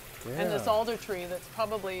 Yeah. And this alder tree that's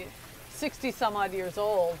probably 60 some odd years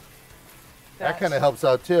old. That kind of helps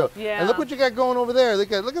out too. Yeah. And look what you got going over there.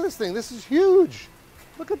 Look at this thing. This is huge.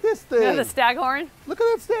 Look at this thing. Yeah, the staghorn. Look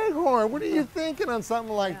at that staghorn. What are you thinking on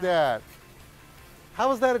something like that? How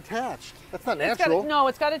is that attached? That's not natural. No,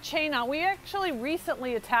 it's got a chain on. We actually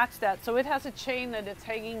recently attached that, so it has a chain that it's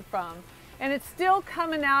hanging from. And it's still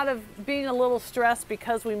coming out of being a little stressed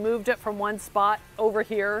because we moved it from one spot over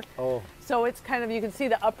here. Oh. So it's kind of, you can see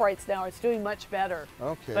the uprights now. It's doing much better.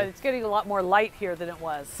 Okay. But it's getting a lot more light here than it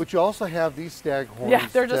was. But you also have these staghorns. Yeah,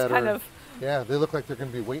 they're just kind of Yeah, they look like they're going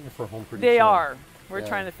to be waiting for home pretty They soon. are. We're Yeah.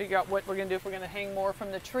 trying to figure out what we're going to do, if we're going to hang more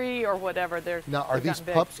from the tree or whatever. Now, are they've these gotten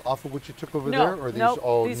big. pups off of what you took over No, there? Or are these nope,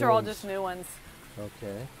 all these new are all ones? just new ones.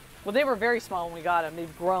 Okay. Well, they were very small when we got them.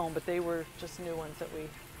 They've grown, but they were just new ones that we...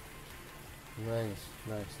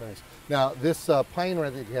 Nice. Now, this pine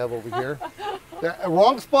red that you have over here,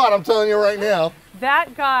 wrong spot, I'm telling you right now.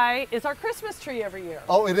 That guy is our Christmas tree every year.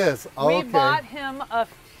 Oh, it is. Oh, We okay. bought him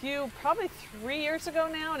probably 3 years ago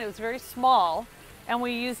now, and it was very small. And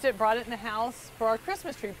we used it, brought it in the house for our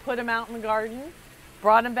Christmas tree, put him out in the garden,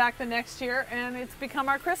 brought him back the next year, and it's become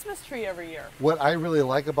our Christmas tree every year. What I really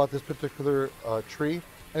like about this particular tree,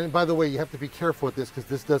 and by the way, you have to be careful with this because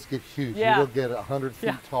this does get huge. Yeah. You will get 100 feet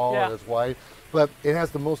Yeah, tall yeah. and it's wide, but it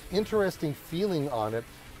has the most interesting feeling on it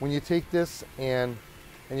when you take this and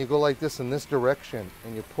you go like this in this direction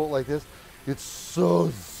and you pull it like this. It's so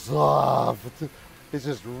soft. It's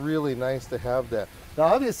just really nice to have that. Now,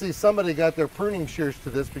 obviously, somebody got their pruning shears to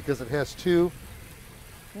this because it has two.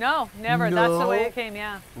 No, never. That's the way No? it came,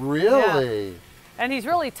 yeah. Really? And he's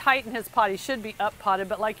really tight in his pot. He should be up potted,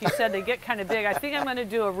 but like you said, they get kind of big. I think I'm going to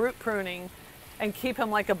do a root pruning and keep him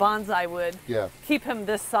like a bonsai would. Yeah. Keep him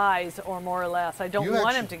this size or more or less. I don't You want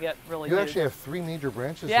actually- him to get really You huge. actually have 3 major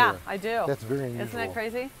branches Yeah, here. I do. That's very unusual. Isn't that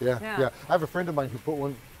crazy? Yeah. I have a friend of mine who put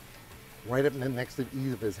one right up next to the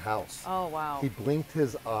eave of his house. Oh, wow. He blinked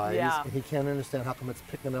his eyes, Yeah. and he can't understand how come it's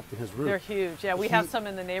picking up to his roof. They're huge. Yeah, we have some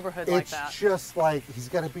in the neighborhood like that. It's just like he's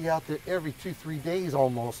got to be out there every 2-3 days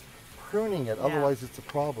almost pruning it, Yeah. otherwise it's a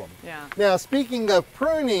problem. Yeah. Now, speaking of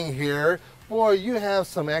pruning here, boy, you have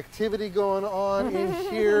some activity going on in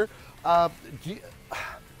here.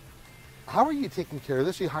 How are you taking care of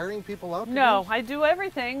this? Are you hiring people out? to No, do I do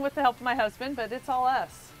everything with the help of my husband, but it's all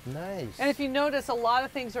us. this? Nice. And if you notice, a lot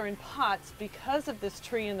of things are in pots because of this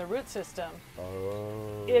tree and the root system.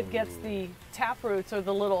 Oh. It gets the tap roots or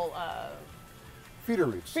the little Feeder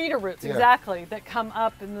roots. feeder roots, Yeah. exactly, that come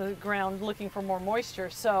up in the ground looking for more moisture.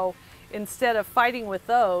 So instead of fighting with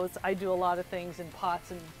those, I do a lot of things in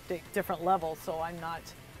pots and different levels, so I'm not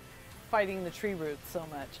fighting the tree roots so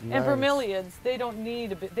much. Nice. And bromeliads, they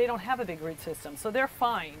don't have a big root system, so they're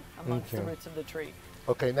fine amongst the Okay. roots of the tree.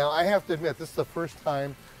 Okay, now I have to admit, this is the first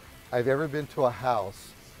time I've ever been to a house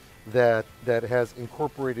that has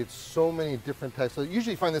incorporated so many different types. So you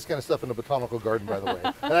usually find this kind of stuff in a botanical garden, by the way,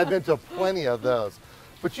 and I've been to plenty of those.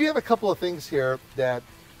 But you have a couple of things here that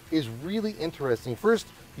is really interesting. First,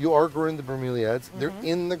 you are growing the bromeliads. They're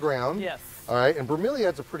in the ground. Yes. All right, and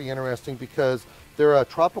bromeliads are pretty interesting because they're a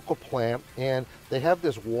tropical plant, and they have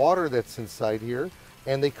this water that's inside here,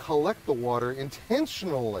 and they collect the water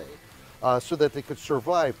intentionally so that they could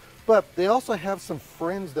survive. But they also have some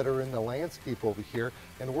friends that are in the landscape over here.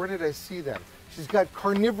 And where did I see them? She's got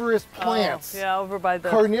carnivorous plants. Oh, yeah, over by the...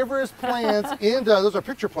 Carnivorous plants, and those are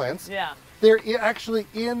picture plants. Yeah. They're actually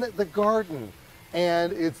in the garden.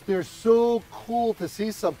 And they're so cool to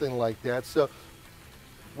see something like that. So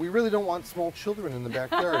we really don't want small children in the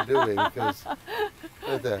backyard, do we? Because,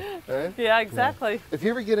 right? Yeah, exactly. Yeah. If you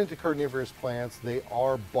ever get into carnivorous plants, they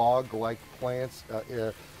are bog-like plants.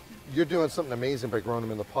 You're doing something amazing by growing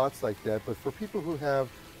them in the pots like that. But for people who have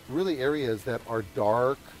really areas that are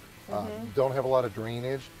dark, don't have a lot of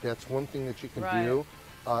drainage, that's one thing that you can do.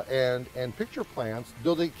 And picture plants,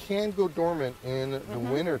 though they can go dormant in the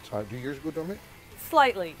winter time. Do yours go dormant?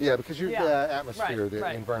 Slightly. Yeah, because you're the atmosphere, Right, the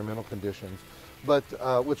right. environmental conditions. But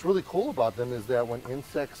what's really cool about them is that when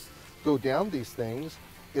insects go down these things,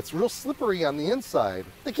 it's real slippery on the inside.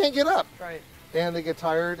 They can't get up. Right. And they get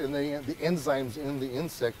tired, and the enzymes in the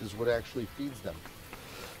insect is what actually feeds them.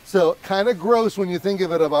 So kind of gross when you think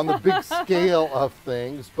of it on the big scale of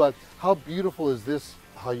things, but how beautiful is this,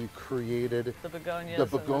 how you created The begonias. the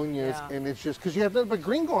begonias, yeah. and it's just, because you have nothing but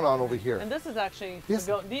green going on over here. And this is actually, This-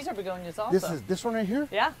 these are begonias also. This one right here?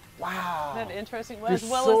 Yeah. Wow. Isn't that interesting? There's As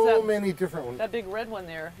well so as that, many different ones. that big red one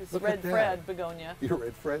there. It's Look at Red that. Fred begonia. Your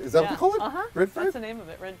Red Fred? Is that what Yeah. they call it? Uh-huh. Red Fred? That's the name of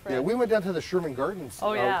it, Red Fred. Yeah, we went down to the Sherman Gardens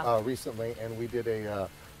Oh, yeah. Recently, and we did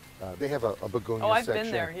they have a begonia Oh, I've section.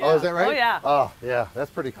 been there, Oh, yeah. is that right? Oh, yeah. Oh, yeah,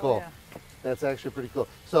 that's pretty cool. yeah. That's actually pretty cool.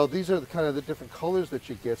 So these are kind of the different colors that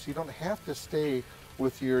you get, so you don't have to stay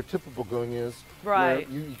with your typical begonias. where Right.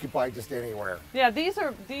 You could buy just anywhere. Yeah, these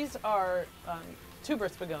are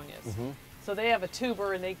tuberous begonias. Mm-hmm. So they have a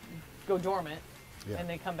tuber and they go dormant, Yeah. and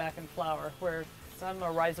they come back and flower. Where some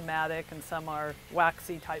are rhizomatic and some are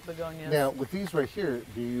waxy type begonias. Now, with these right here,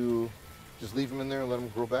 do you just leave them in there and let them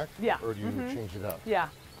grow back? Yeah. Or do you change it up? Yeah,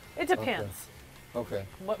 it depends Okay.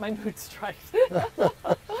 what my mood strikes.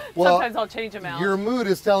 Well, Sometimes I'll change them out. your mood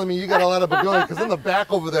is telling me you got a lot of begonia, because in the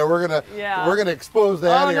back over there we're gonna Yeah. we're gonna expose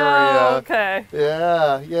that oh area. no, okay.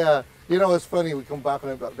 Yeah, yeah. You know, it's funny, we come back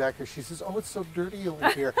here, she says, oh, it's so dirty over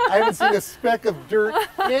here. I haven't seen a speck of dirt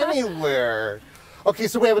anywhere. Okay,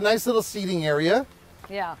 so we have a nice little seating area.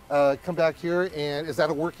 Yeah. Come back here, and is that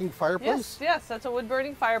a working fireplace? Yes, that's a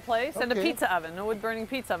wood-burning fireplace and a Okay. pizza oven, a wood-burning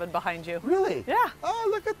pizza oven behind you. Really? Yeah. Oh,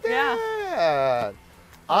 look at that.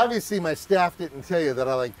 Obviously, my staff didn't tell you that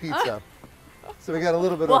I like pizza. So we got a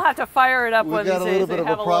little bit We'll of... have to fire it up We one of got these a little days. bit of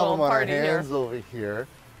Have a problem little on our party hands here. over here.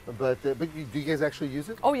 But do you guys actually use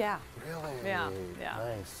it? Oh, yeah. Really? Yeah.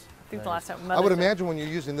 Nice. I think the last time I would imagine when you're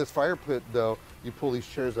using this fire pit, though, you pull these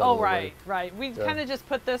chairs out. Oh, of the way. right. We kind of just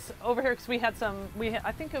put this over here because we had some.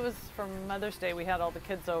 I think it was from Mother's Day. We had all the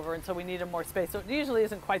kids over, and so we needed more space. So it usually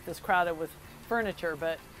isn't quite this crowded with furniture,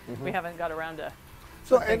 but we haven't got around to.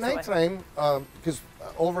 So put at things away. nighttime, because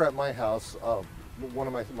over at my house, one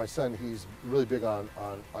of my son, he's really big on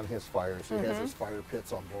his fires. He has his fire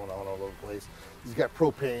pits on going on all over the place. He's got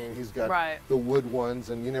propane. He's got the wood ones,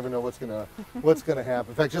 and you never know what's gonna happen.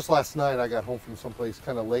 In fact, just last night I got home from someplace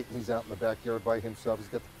kind of late, and he's out in the backyard by himself. He's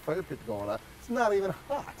got the fire pit going on. It's not even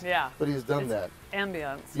hot. Yeah. But he's done that.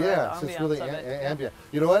 Ambience. Yeah, right? it's really Ambience of it. ambient.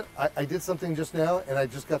 You know what? I did something just now, and I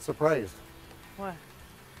just got surprised. What?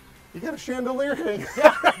 You got a chandelier hanging.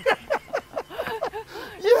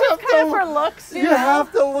 Kind of for looks. You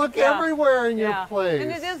have to look everywhere in your place.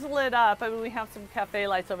 And it is lit up. I mean, we have some cafe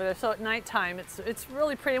lights over there. So at nighttime, it's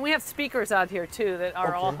really pretty. And we have speakers out here too that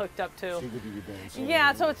are all hooked up to.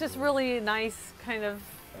 Yeah, so it's just really nice, kind of.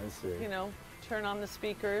 I see. You know, turn on the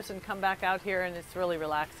speakers and come back out here, and it's really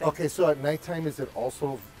relaxing. Okay, so at nighttime, is it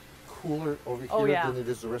also cooler over here than it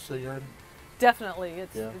is the rest of the yard? Definitely.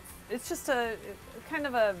 It's just a kind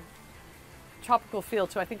of a tropical feel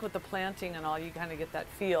too. I think with the planting and all, you kind of get that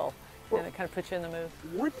feel, and it kind of puts you in the mood.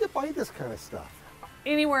 Where do you buy this kind of stuff?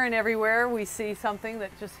 Anywhere and everywhere we see something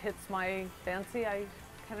that just hits my fancy, I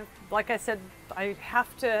kind of, like I said, I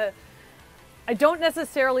don't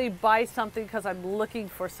necessarily buy something because I'm looking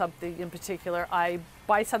for something in particular. I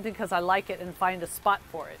buy something because I like it and find a spot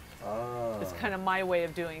for it. It's kind of my way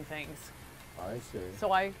of doing things. I see.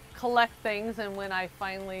 So I collect things, and when I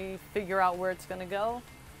finally figure out where it's going to go,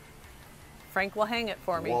 Frank will hang it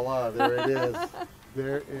for me. Voila, there it is.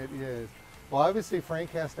 There it is. Well, obviously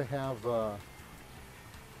Frank has to have a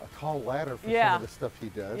tall ladder for some of the stuff he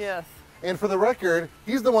does. Yes. And for the record,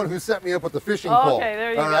 he's the one who set me up with the fishing pole. Okay,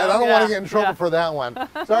 there you All go. right, I don't want to get in trouble for that one.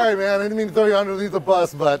 Sorry, man, I didn't mean to throw you underneath the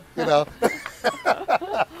bus, but, you know.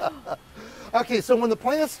 Okay, so when the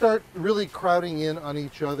plants start really crowding in on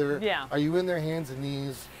each other, are you in their hands and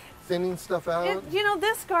knees, thinning stuff out? You know,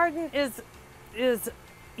 this garden is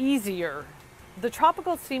easier. The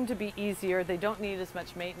tropicals seem to be easier. They don't need as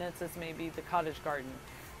much maintenance as maybe the cottage garden.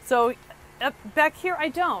 So back here, I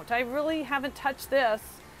don't. I really haven't touched this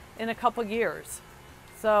in a couple years.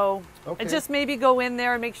 So I just maybe go in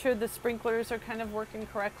there and make sure the sprinklers are kind of working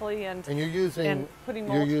correctly, and you're using putting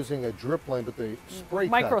using a drip line, but the spray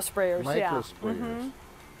micro sprayers.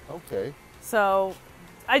 Okay. So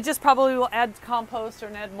I just probably will add compost or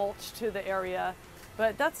add mulch to the area,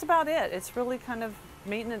 but that's about it. It's really kind of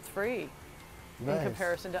maintenance free in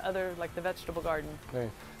comparison to other, like the vegetable garden. Nice.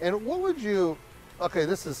 And what would you? Okay,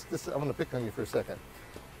 this is I'm going to pick on you for a second.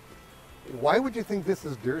 Why would you think this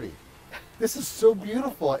is dirty? This is so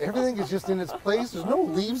beautiful. Everything is just in its place. There's no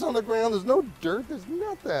leaves on the ground. There's no dirt. There's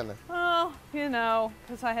nothing. Oh, you know,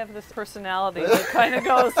 because I have this personality that kind of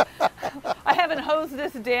goes, I haven't hosed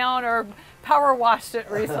this down or power washed it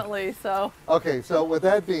recently, so. Okay, so with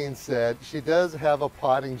that being said, she does have a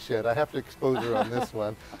potting shed. I have to expose her on this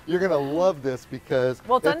one. You're going to love this because...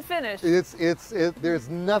 Well, it's unfinished. There's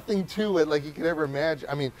nothing to it like you could ever imagine.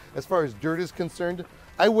 I mean, as far as dirt is concerned,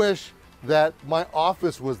 I wish that my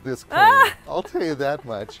office was this clean. I'll tell you that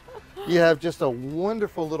much. You have just a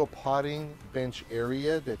wonderful little potting bench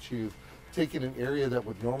area that you've taken an area that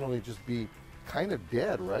would normally just be kind of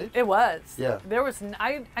dead, right? It was. Yeah. There was,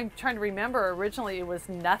 I'm trying to remember, originally it was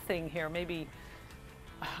nothing here. Maybe,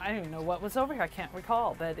 I don't even know what was over here. I can't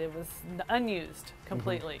recall, but it was unused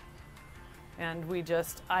completely. And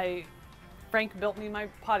Frank built me my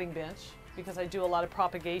potting bench because I do a lot of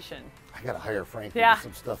propagation. I gotta hire Frank to do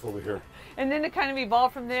some stuff over here. And then it kind of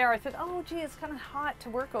evolved from there. I said, oh gee, it's kind of hot to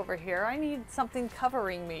work over here. I need something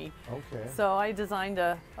covering me. Okay. So I designed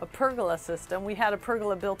a pergola system. We had a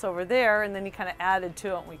pergola built over there, and then he kind of added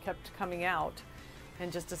to it, and we kept coming out and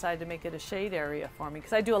just decided to make it a shade area for me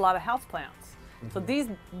because I do a lot of houseplants. So these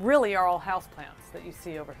really are all houseplants that you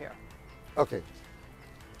see over here. Okay.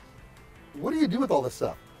 What do you do with all this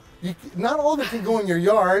stuff? Not all of it can go in your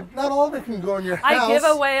yard. Not all of it can go in your house. I give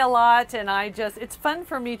away a lot, and it's fun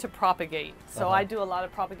for me to propagate. So I do a lot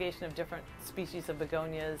of propagation of different species of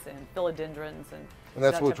begonias and philodendrons and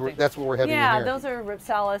that's what we're having in here. Yeah, those are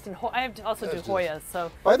ripsalis, and I also do Hoyas. So,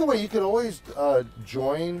 by the way, you can always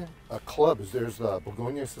join clubs. There's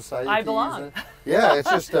Begonia Society. I belong. Yeah, it's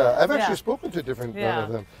just I've actually spoken to different one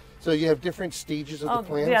of them. So you have different stages of the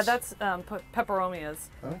plants. Yeah, that's peperomias.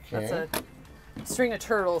 Okay. That's a string of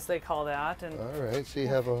turtles, they call that. And all right, so you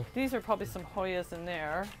have these are probably some Hoyas in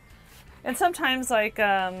there. And sometimes, like,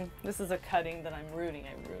 this is a cutting that I'm rooting.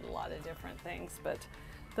 I root a lot of different things, but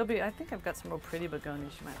I think I've got some real pretty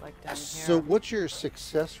begonias you might like down here. So what's your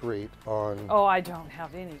success rate on? Oh, I don't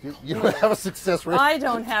have any clue. You don't have a success rate? I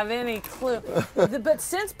don't have any clue. But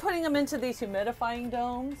since putting them into these humidifying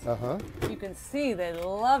domes, you can see they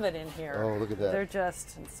love it in here. Oh, look at that. They're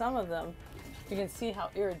just, and some of them, you can see how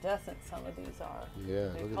iridescent some of these are. Yeah,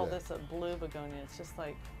 They call this a blue begonia. It's just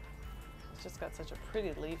like, it's just got such a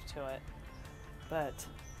pretty leaf to it. But,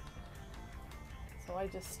 so I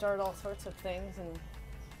just start all sorts of things and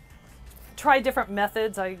try different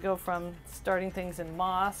methods. I go from starting things in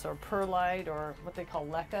moss or perlite or what they call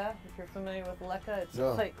leca. If you're familiar with leca,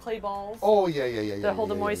 it's clay balls. Oh, yeah. That hold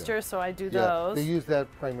the moisture, so I do those. They use that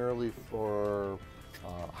primarily for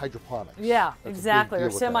hydroponics. Yeah, That's exactly. Or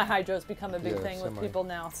semi-hydro's become a big thing with semi. people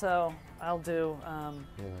now, so I'll do.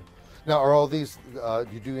 Now, are all these, do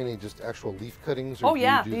you do any just actual leaf cuttings? Or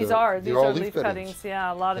these are leaf cuttings. cuttings.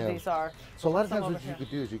 Yeah, a lot of these are. So a lot of times what you could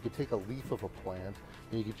do is you could take a leaf of a plant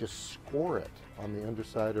and you could just score it on the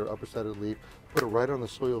underside or upper side of the leaf, put it right on the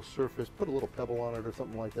soil surface, put a little pebble on it or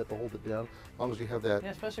something like that to hold it down. As long as you have that. Yeah,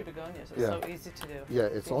 especially begonias. It's so easy to do. Yeah,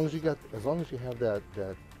 as long as you have that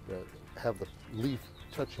have the leaf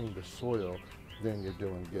touching the soil, then you're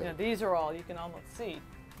doing good. Yeah, these are all, you can almost see.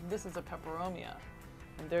 This is a peperomia.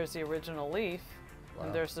 And there's the original leaf,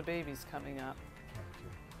 and there's the babies coming up.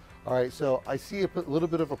 All right, so I see a little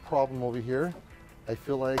bit of a problem over here. I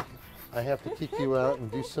feel like I have to kick you out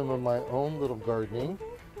and do some of my own little gardening.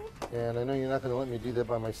 And I know you're not going to let me do that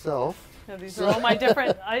by myself. Yeah, these are all my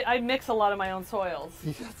different, I mix a lot of my own soils.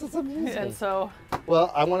 Yes, that's amazing. And so.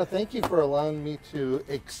 Well, I want to thank you for allowing me to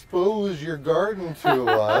expose your garden to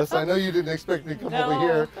us. I know you didn't expect me to come over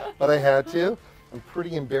here, but I had to. I'm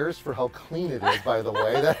pretty embarrassed for how clean it is, by the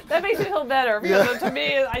way. That makes me feel better because to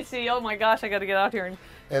me, I see, oh my gosh, I got to get out here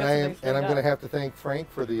and I'm going to have to thank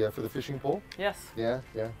Frank for the fishing pole. Yes. Yeah.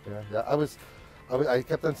 I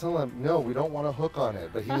kept on telling him, no, we don't want to hook on it,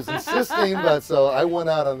 but he was insisting. But so I went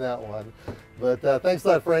out on that one. But thanks a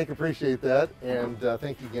lot, Frank. Appreciate that, and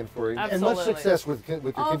thank you again for it, and much success with your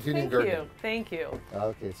continuing gardening. Thank you.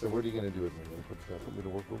 Okay, so what are you going to do with me? You're going to put me to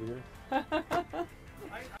work over here?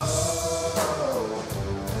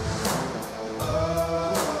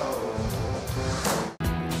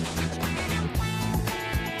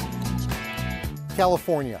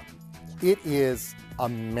 California, it is a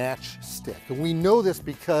matchstick. And we know this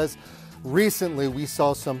because recently we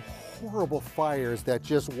saw some horrible fires that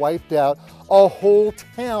just wiped out a whole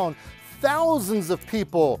town. Thousands of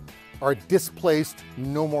people are displaced,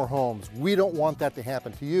 no more homes. We don't want that to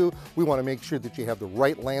happen to you. We want to make sure that you have the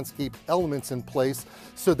right landscape elements in place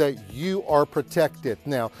so that you are protected.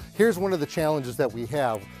 Now, here's one of the challenges that we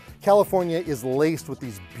have. California is laced with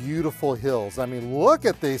these beautiful hills. I mean, look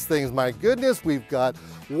at these things. My goodness, we've got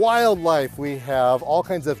wildlife. We have all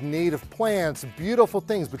kinds of native plants, beautiful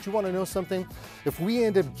things. But you want to know something? If we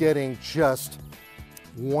end up getting just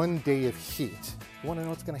one day of heat, you want to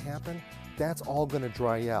know what's going to happen? That's all going to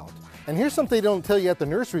dry out. And here's something they don't tell you at the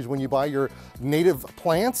nurseries when you buy your native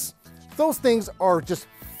plants. Those things are just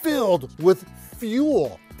filled with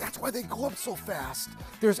fuel. That's why they go up so fast.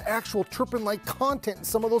 There's actual terpene-like content in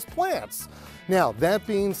some of those plants. Now, that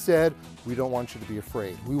being said, we don't want you to be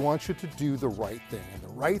afraid. We want you to do the right thing. And the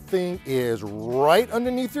right thing is right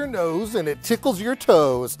underneath your nose and it tickles your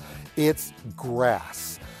toes. It's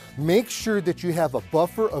grass. Make sure that you have a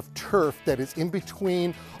buffer of turf that is in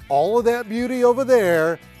between all of that beauty over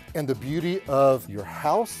there and the beauty of your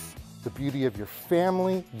house, the beauty of your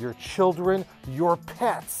family, your children, your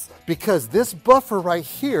pets. Because this buffer right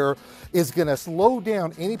here is gonna slow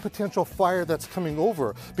down any potential fire that's coming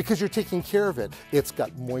over because you're taking care of it. It's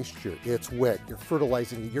got moisture, it's wet, you're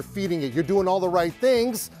fertilizing it, you're feeding it, you're doing all the right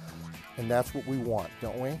things, and that's what we want,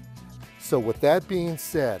 don't we? So with that being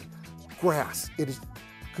said, grass, it is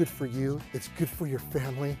good for you, it's good for your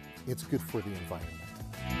family, it's good for the environment.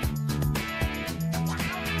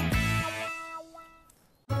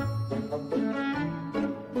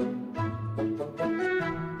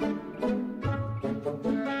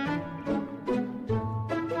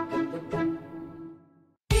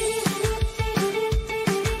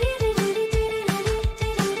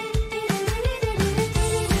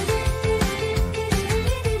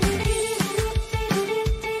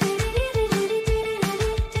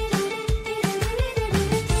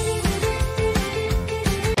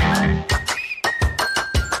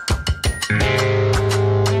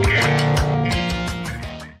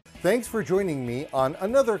 Thanks for joining me on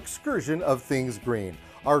another excursion of Things Green.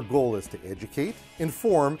 Our goal is to educate,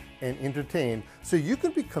 inform, and entertain so you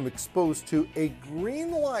can become exposed to a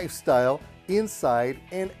green lifestyle inside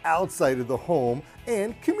and outside of the home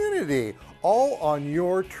and community, all on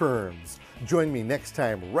your terms. Join me next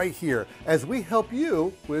time right here as we help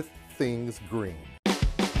you with Things Green.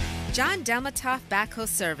 John Delmatoff Backhoe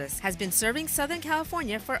Service has been serving Southern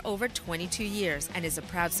California for over 22 years and is a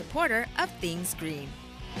proud supporter of Things Green.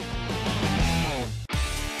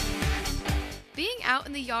 Being out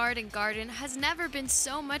in the yard and garden has never been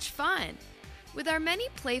so much fun. With our many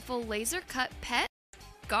playful laser-cut pet,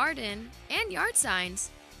 garden, and yard signs.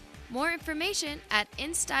 More information at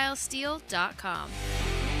InStyleSteel.com.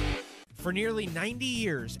 For nearly 90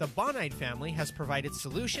 years, the Bonide family has provided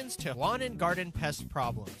solutions to lawn and garden pest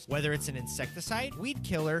problems. Whether it's an insecticide, weed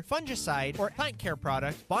killer, fungicide, or plant care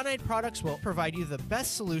product, Bonide products will provide you the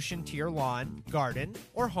best solution to your lawn, garden,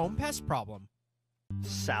 or home pest problem.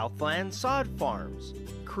 Southland Sod Farms,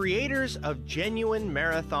 creators of genuine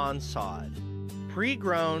marathon sod.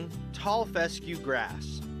 Pre-grown, tall fescue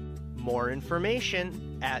grass. More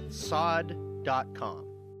information at sod.com.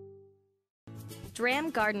 Dram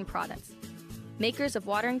Garden Products, makers of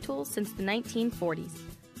watering tools since the 1940s.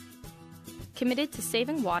 Committed to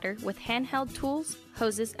saving water with handheld tools,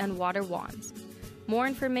 hoses, and water wands. More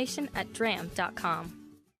information at dram.com.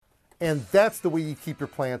 And that's the way you keep your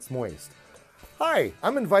plants moist. Hi,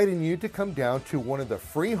 I'm inviting you to come down to one of the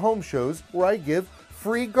free home shows where I give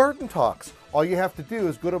free garden talks. All you have to do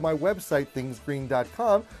is go to my website,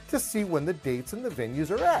 thingsgreen.com, to see when the dates and the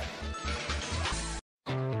venues are at.